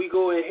when we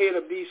go and head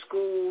up these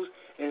schools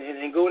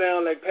and go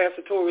down, like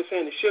Pastor Torrey was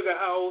saying, the Sugar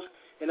House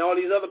and all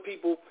these other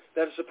people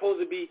that are supposed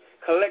to be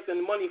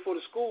collecting money for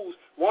the schools.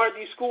 Why aren't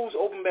these schools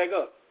open back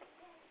up?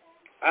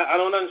 I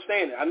don't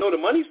understand it. I know the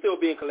money's still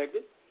being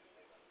collected.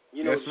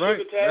 That's the right.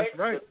 sugar tax, That's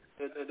right.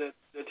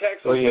 the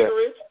tax on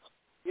cigarettes.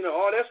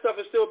 All that stuff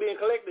is still being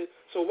collected.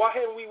 So why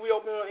haven't we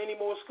reopened any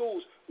more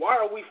schools? Why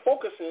are we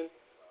focusing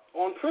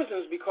on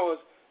prisons? Because,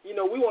 we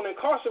want to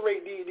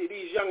incarcerate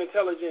these young,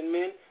 intelligent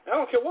men. I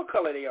don't care what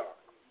color they are.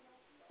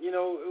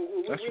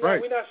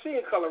 We're not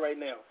seeing color right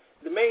now.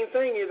 The main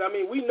thing is,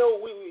 we know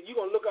you're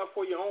going to look out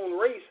for your own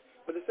race,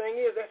 but the thing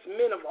is, that's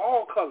men of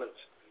all colors,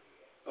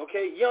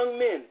 okay? Young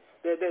men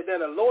that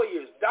are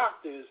lawyers,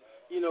 doctors,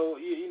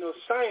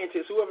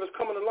 scientists, whoever's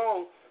coming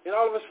along, and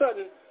all of a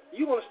sudden,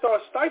 you're going to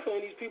start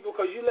stifling these people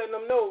because you're letting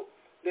them know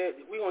that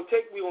we're going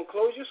to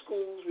close your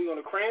schools, we're going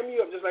to cram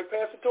you up, just like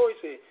Pastor Toy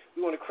said.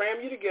 We're going to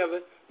cram you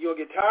together. You're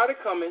going to get tired of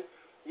coming.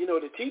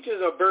 The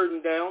teachers are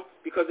burdened down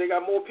because they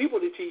got more people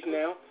to teach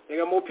now. They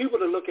got more people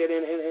to look at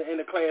in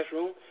the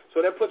classroom,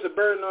 so that puts a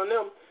burden on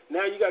them.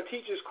 Now you got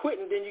teachers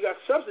quitting, then you got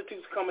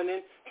substitutes coming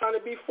in trying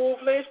to be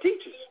full-fledged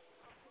teachers.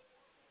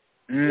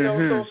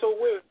 Mm-hmm. So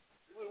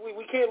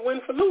we can't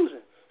win for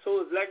losing.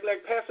 So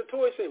like Pastor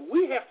Toy said,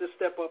 we have to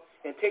step up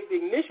and take the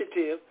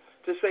initiative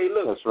to say,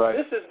 look,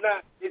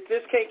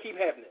 this can't keep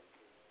happening.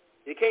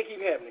 It can't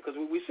keep happening because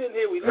we're sitting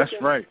here, we're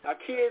looking, our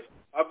kids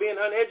are being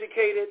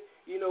uneducated.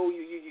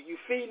 You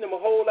feeding them a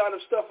whole lot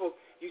of stuff of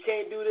you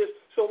can't do this.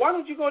 So why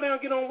don't you go down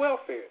and get on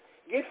welfare?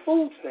 Get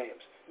food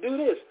stamps. Do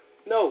this.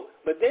 No,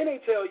 but then they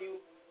tell you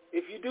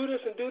if you do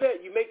this and do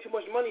that, you make too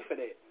much money for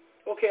that.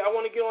 Okay, I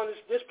want to get on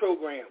this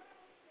program.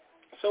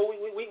 So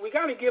we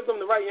got to give them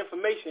the right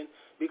information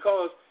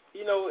because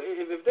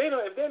if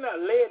they're not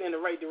led in the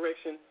right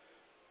direction,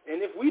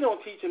 and if we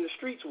don't teach them, the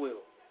streets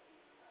will.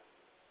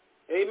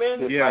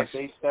 Amen. Just like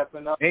they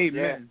stepping up.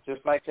 Amen. Yeah,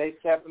 just like they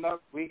stepping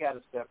up, we got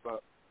to step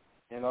up.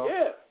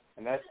 Yeah.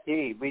 And that's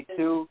key. We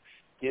too,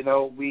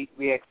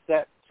 we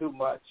accept too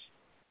much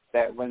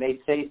that when they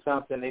say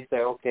something, they say,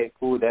 okay,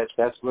 cool,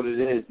 that's what it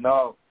is.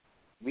 No,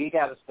 we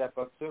got to step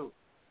up too.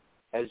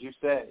 As you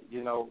said,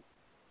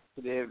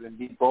 and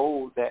be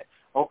bold that,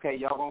 okay,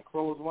 y'all going to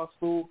close one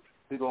school,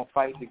 we're going to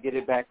fight to get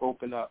it back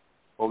open up,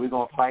 or we're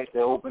going to fight to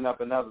open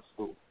up another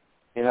school.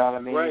 You know what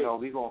I mean? Right.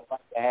 We're going to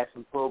fight to add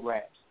some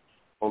programs,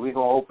 or we're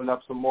going to open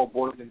up some more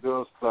Boys and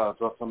Girls Clubs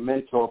or some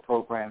mentor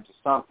programs or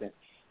something.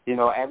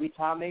 Every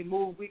time they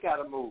move, we got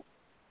to move.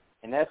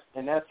 And that's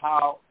Amen.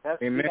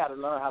 We got to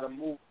learn how to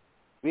move.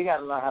 We got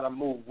to learn how to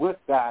move with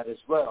God as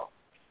well.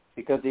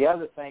 Because the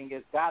other thing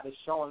is God is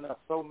showing us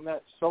so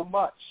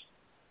much.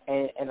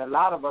 And a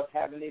lot of us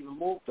haven't even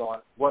moved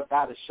on what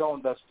God has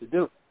shown us to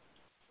do.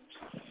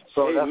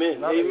 So that's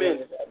another thing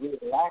that we're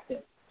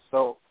lacking.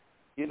 So,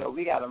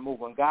 we got to move.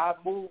 When God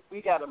moves,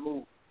 we got to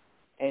move.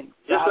 And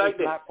just God like is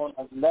that. not going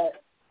to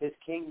let his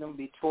kingdom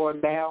be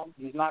torn down.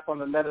 He's not going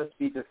to let us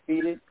be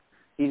defeated.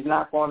 He's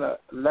not going to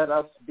let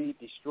us be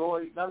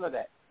destroyed, none of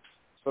that.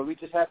 So we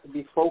just have to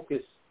be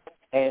focused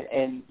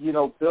and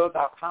build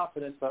our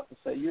confidence up and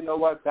say, you know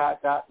what, God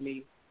got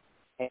me.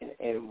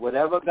 And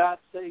whatever God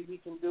says we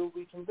can do it.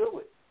 We can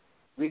do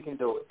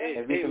it.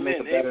 And we can make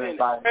a better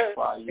environment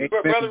for our youth.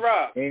 Brother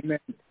Rob. Amen.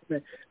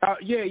 Hey,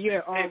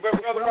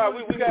 Brother Rob,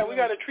 we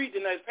got a treat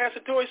tonight. Pastor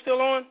Toy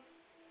still on?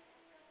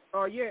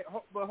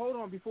 But hold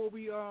on. Before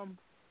we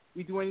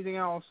do anything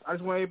else, I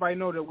just want everybody to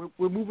know that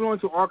we're moving on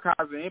to archives.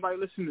 And anybody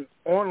listening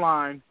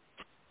online,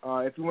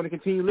 if you want to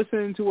continue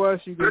listening to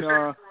us, you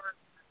can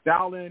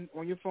dial in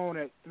on your phone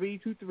at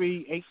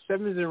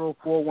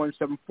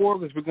 323-870-4174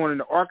 because we're going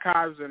into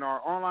archives. And our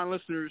online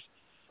listeners,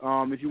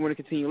 if you want to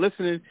continue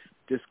listening,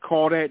 just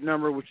call that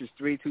number, which is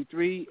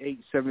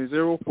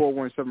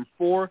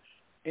 323-870-4174.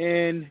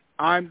 And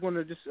I'm going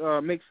to just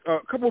make a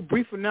couple of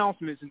brief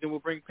announcements, and then we'll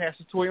bring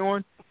Pastor Toy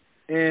on.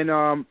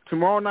 And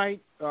tomorrow night,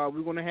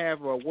 we're going to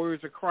have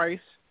Warriors of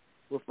Christ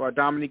with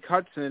Dominique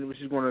Hudson, which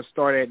is going to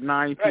start at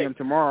 9 p.m.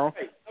 tomorrow.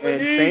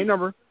 And same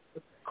number,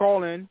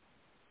 call in,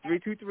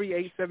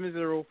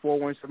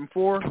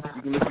 323-870-4174.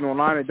 You can listen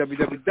online at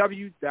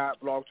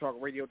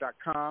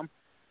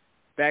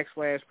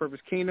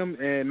www.blogtalkradio.com/Purpose Kingdom.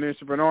 And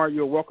Minister Bernard,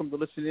 you're welcome to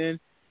listen in.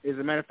 As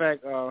a matter of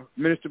fact,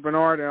 Minister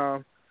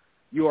Bernard,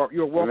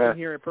 you're welcome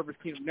here at Purpose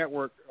Kingdom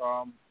Network.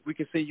 We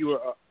consider you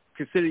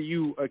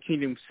a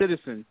Kingdom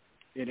citizen.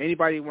 And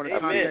anybody want to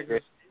contact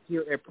us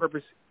here at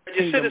Purpose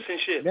Kingdom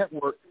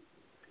Network,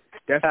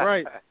 that's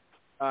right.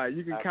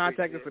 You can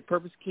contact us at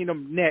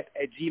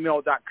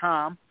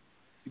purposekingdomnet@gmail.com.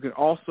 You can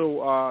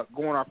also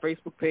go on our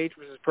Facebook page,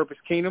 which is Purpose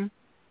Kingdom,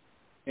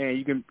 and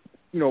you can,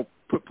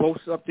 put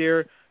posts up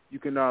there. You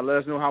can let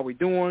us know how we're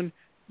doing.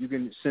 You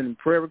can send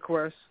prayer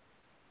requests,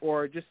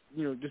 or just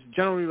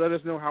generally let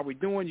us know how we're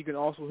doing. You can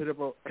also hit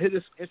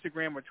us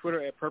Instagram or Twitter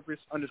at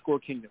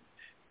Purpose_Kingdom.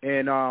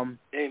 And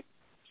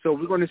so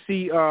we're going to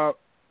see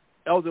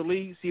Elder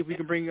Lee, see if we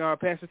can bring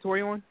Pastor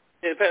Toy on.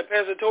 Yeah,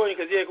 Pastor Toy,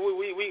 because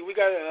we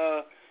got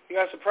a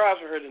surprise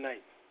for her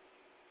tonight.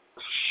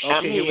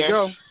 Okay, here we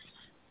go.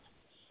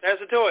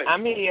 Pastor Toy.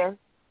 I'm here.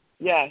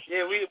 Yes.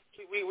 Yeah, we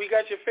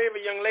got your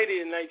favorite young lady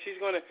tonight. She's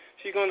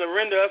gonna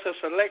render us a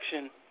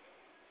selection.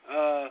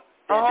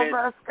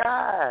 My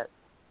God.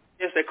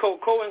 Yes, that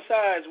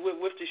coincides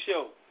with the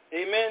show.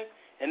 Amen.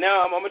 And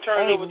now I'm gonna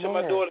turn it over to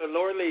my daughter,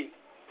 Laura Lee.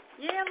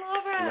 Yeah,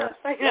 Laura.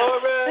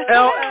 Laura.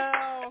 Hello.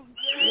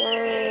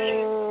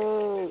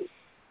 Yay.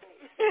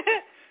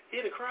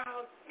 hear the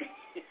crowd?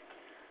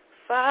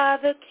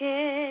 Father,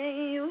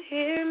 can you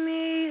hear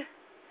me?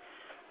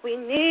 We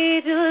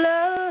need your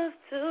love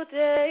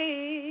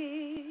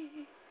today.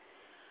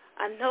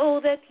 I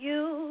know that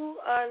you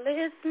are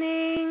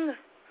listening.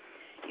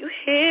 You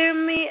hear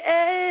me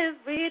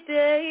every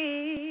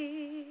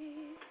day.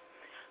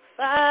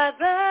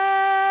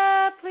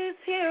 Father, please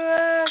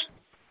hear us.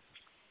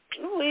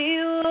 We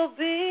will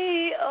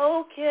be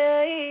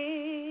okay.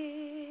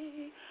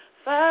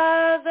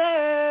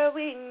 Father,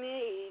 we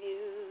need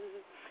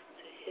you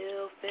to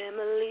heal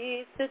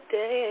families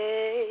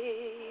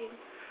today.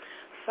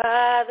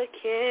 Father,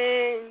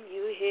 can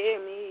you hear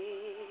me?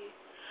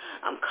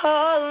 I'm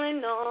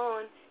calling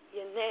on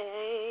your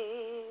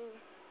name.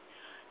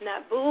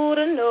 Not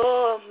Buddha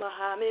nor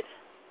Muhammad,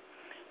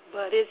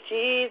 but it's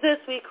Jesus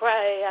we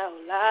cry out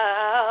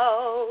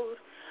loud.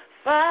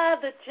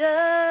 Father,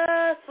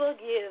 just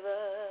forgive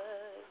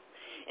us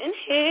and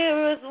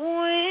hear us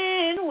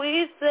when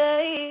we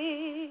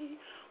say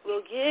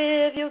we'll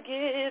give you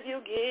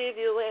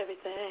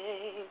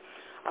everything,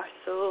 our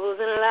souls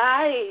and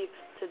life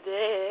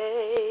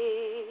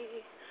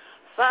today.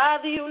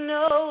 Father, you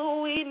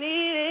know we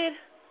need it.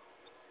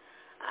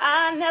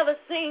 I never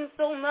seen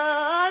so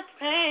much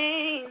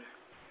pain.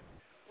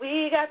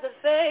 We got the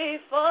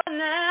faith for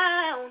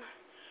now.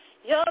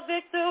 Your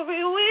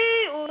victory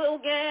we will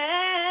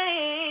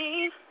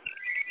gain.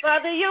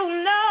 Father, you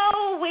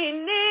know we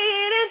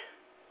need it.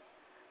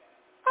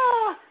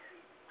 Oh,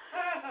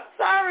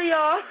 sorry,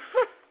 y'all.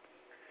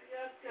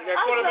 You got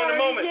caught up in the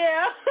moment.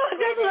 Yeah,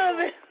 just a little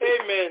bit.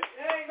 Amen.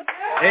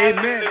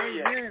 Amen.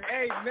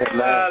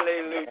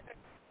 Hallelujah.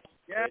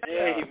 Yeah.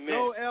 Amen.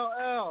 Go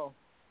LL.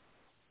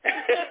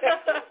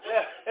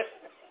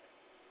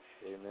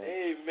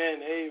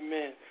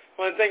 Amen.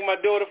 I want to thank my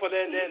daughter for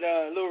that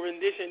little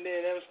rendition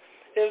there.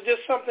 It was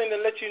just something to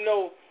let you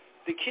know,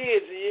 the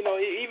kids, you know,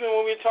 even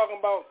when we're talking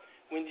about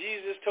when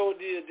Jesus told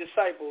the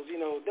disciples, you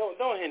know,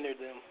 don't hinder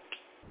them.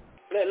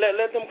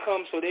 Let them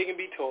come so they can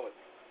be taught.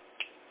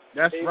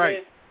 That's Amen.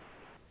 right.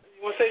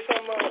 You want to say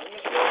something,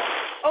 Ms.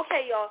 Laura?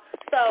 Okay, y'all.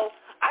 So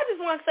I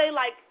just want to say,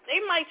 like, they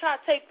might try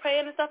to take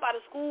praying and stuff out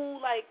of school.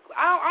 Like,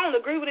 I don't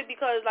agree with it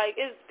because, like,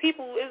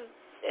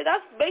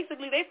 that's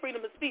basically their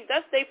freedom of speech.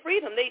 That's their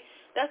freedom.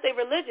 That's their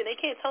religion. They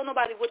can't tell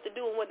nobody what to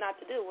do and what not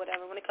to do,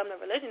 whatever, when it comes to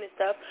religion and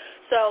stuff.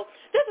 So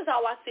this is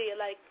how I see it.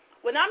 Like,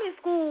 when I'm in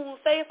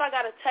school, say if I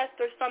got a test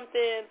or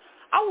something,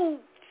 I will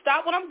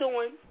stop what I'm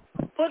doing,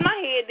 put my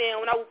head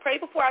down, and I will pray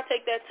before I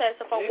take that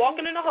test. If I'm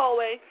walking in the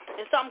hallway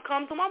and something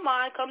comes up in my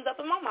mind, I'm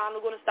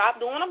going to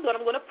stop doing what I'm doing.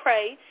 I'm going to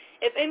pray.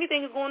 If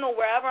anything is going on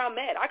wherever I'm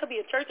at, I could be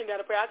in church and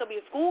got to pray. I could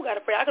be in school, got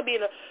to pray. I could be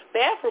in the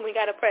bathroom and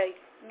got to pray.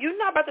 You're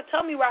not about to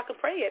tell me where I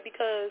can pray at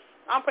because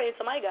I'm praying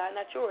to my God,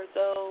 not yours.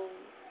 So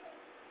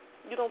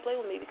you don't play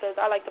with me because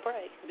I like to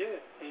pray.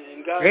 Yeah,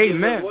 and God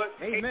Amen. gives us what?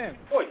 Amen.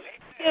 Choice.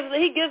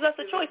 He gives us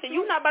a choice, and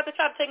you're not about to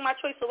try to take my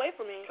choice away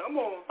from me. Come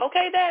on.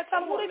 Okay, Dad,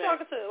 tell them who they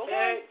talking to,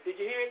 okay? Hey, did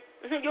you hear it?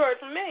 You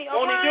heard from me.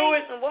 Won't he do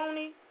it? Won't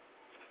he?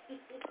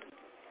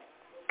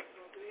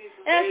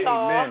 That's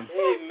all. Amen.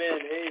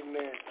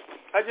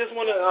 I just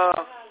want to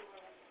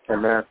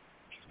Amen.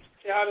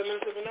 say hi to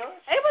Mr. Bernard.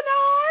 Hey,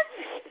 Bernard.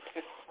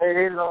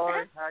 Hey,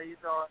 Lord. How you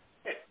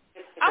doing?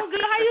 I'm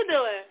good. How you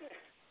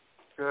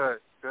doing?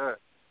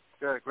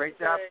 Good. Great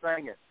job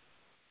singing.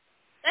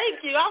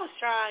 Thank you. I was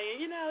trying.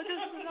 You know,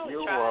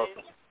 You're trying.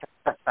 welcome.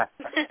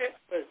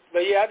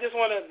 but yeah, I just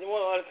want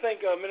to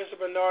thank Minister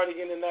Bernard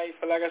again tonight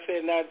for, like I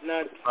said, not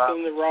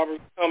telling the Robert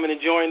coming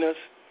and join us.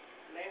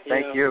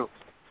 Thank you.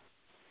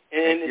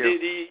 And do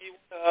you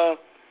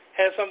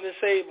have something to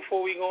say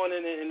before we go on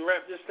and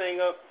wrap this thing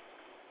up?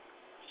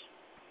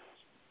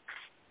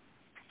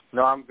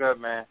 No, I'm good,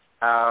 man.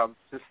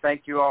 Just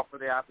thank you all for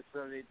the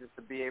opportunity just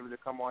to be able to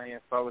come on here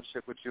and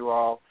fellowship with you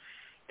all.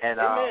 And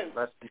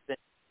let's continue.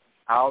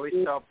 I always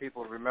tell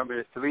people, remember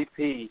the 3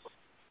 P's.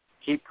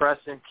 Keep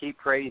pressing, keep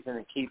praising,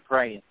 and keep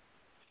praying.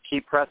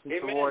 Keep pressing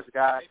towards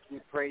God,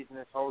 keep praising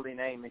His holy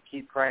name, and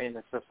keep praying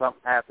until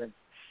something happens,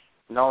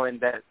 knowing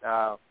that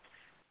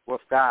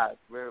with God,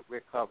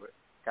 we're covered.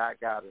 God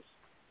got us.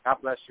 God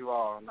bless you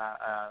all, and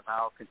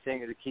I'll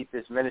continue to keep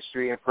this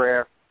ministry in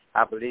prayer.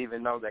 I believe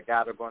and know that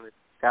God is going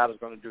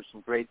to do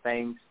some great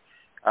things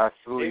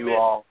through you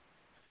all,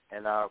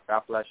 and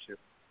God bless you.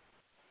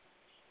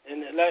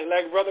 And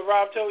like Brother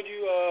Rob told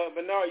you,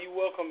 Bernard, you're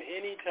welcome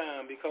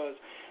anytime because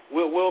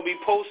we'll be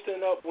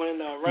posting up when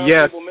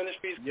Table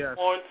Ministries come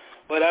on.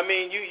 But I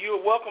mean,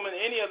 you're welcome in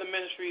any other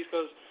ministries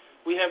because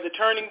we have the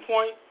Turning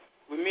Point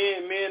with me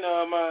and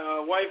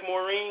my wife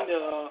Maureen,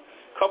 the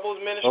couples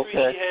ministry.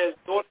 Okay. She has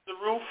Daughter to the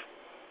Roof.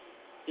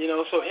 You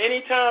know, so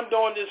anytime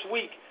during this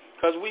week,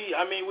 because we're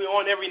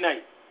on every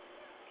night.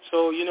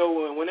 So, you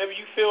know, whenever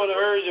you feel the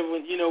urge of,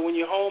 when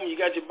you're home, you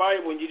got your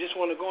Bible, and you just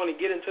want to go on and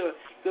get into a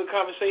good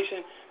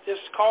conversation,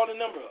 just call the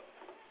number up.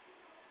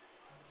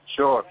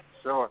 Sure.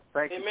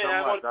 Thank you so much.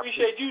 I want to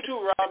appreciate you too,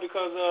 Rob,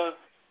 because,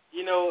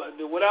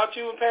 without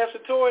you and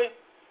Pastor Toy,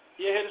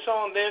 you hear the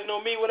song, There's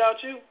No Me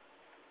Without You.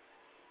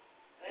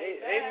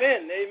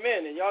 Amen.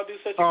 And y'all do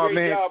such a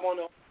great job on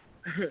the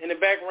in the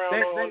background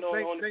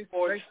on the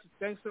porch.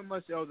 Thanks so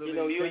much, Elder. You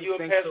know, you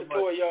and Pastor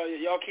Toy,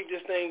 y'all keep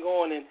this thing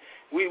going, and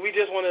we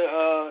just want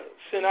to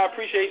send our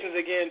appreciations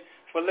again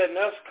for letting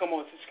us come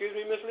on. Excuse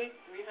me, Miss Lee.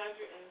 300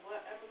 and what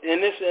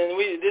episode?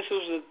 This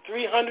was the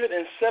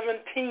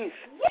 317th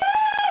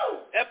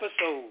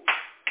episode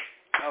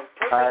of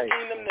Perfect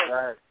Kingdom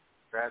Network.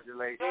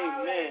 Congratulations.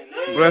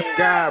 Amen. Bless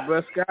God.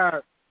 Bless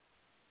God.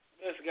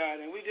 Bless God.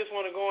 And we just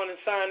want to go on and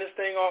sign this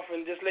thing off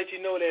and just let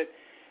you know that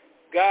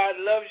God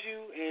loves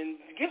you, and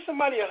give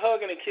somebody a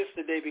hug and a kiss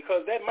today,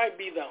 because that might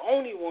be the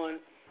only one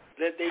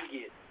that they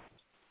get.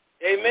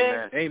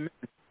 Amen? Amen.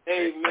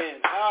 Amen.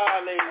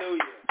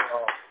 Hallelujah.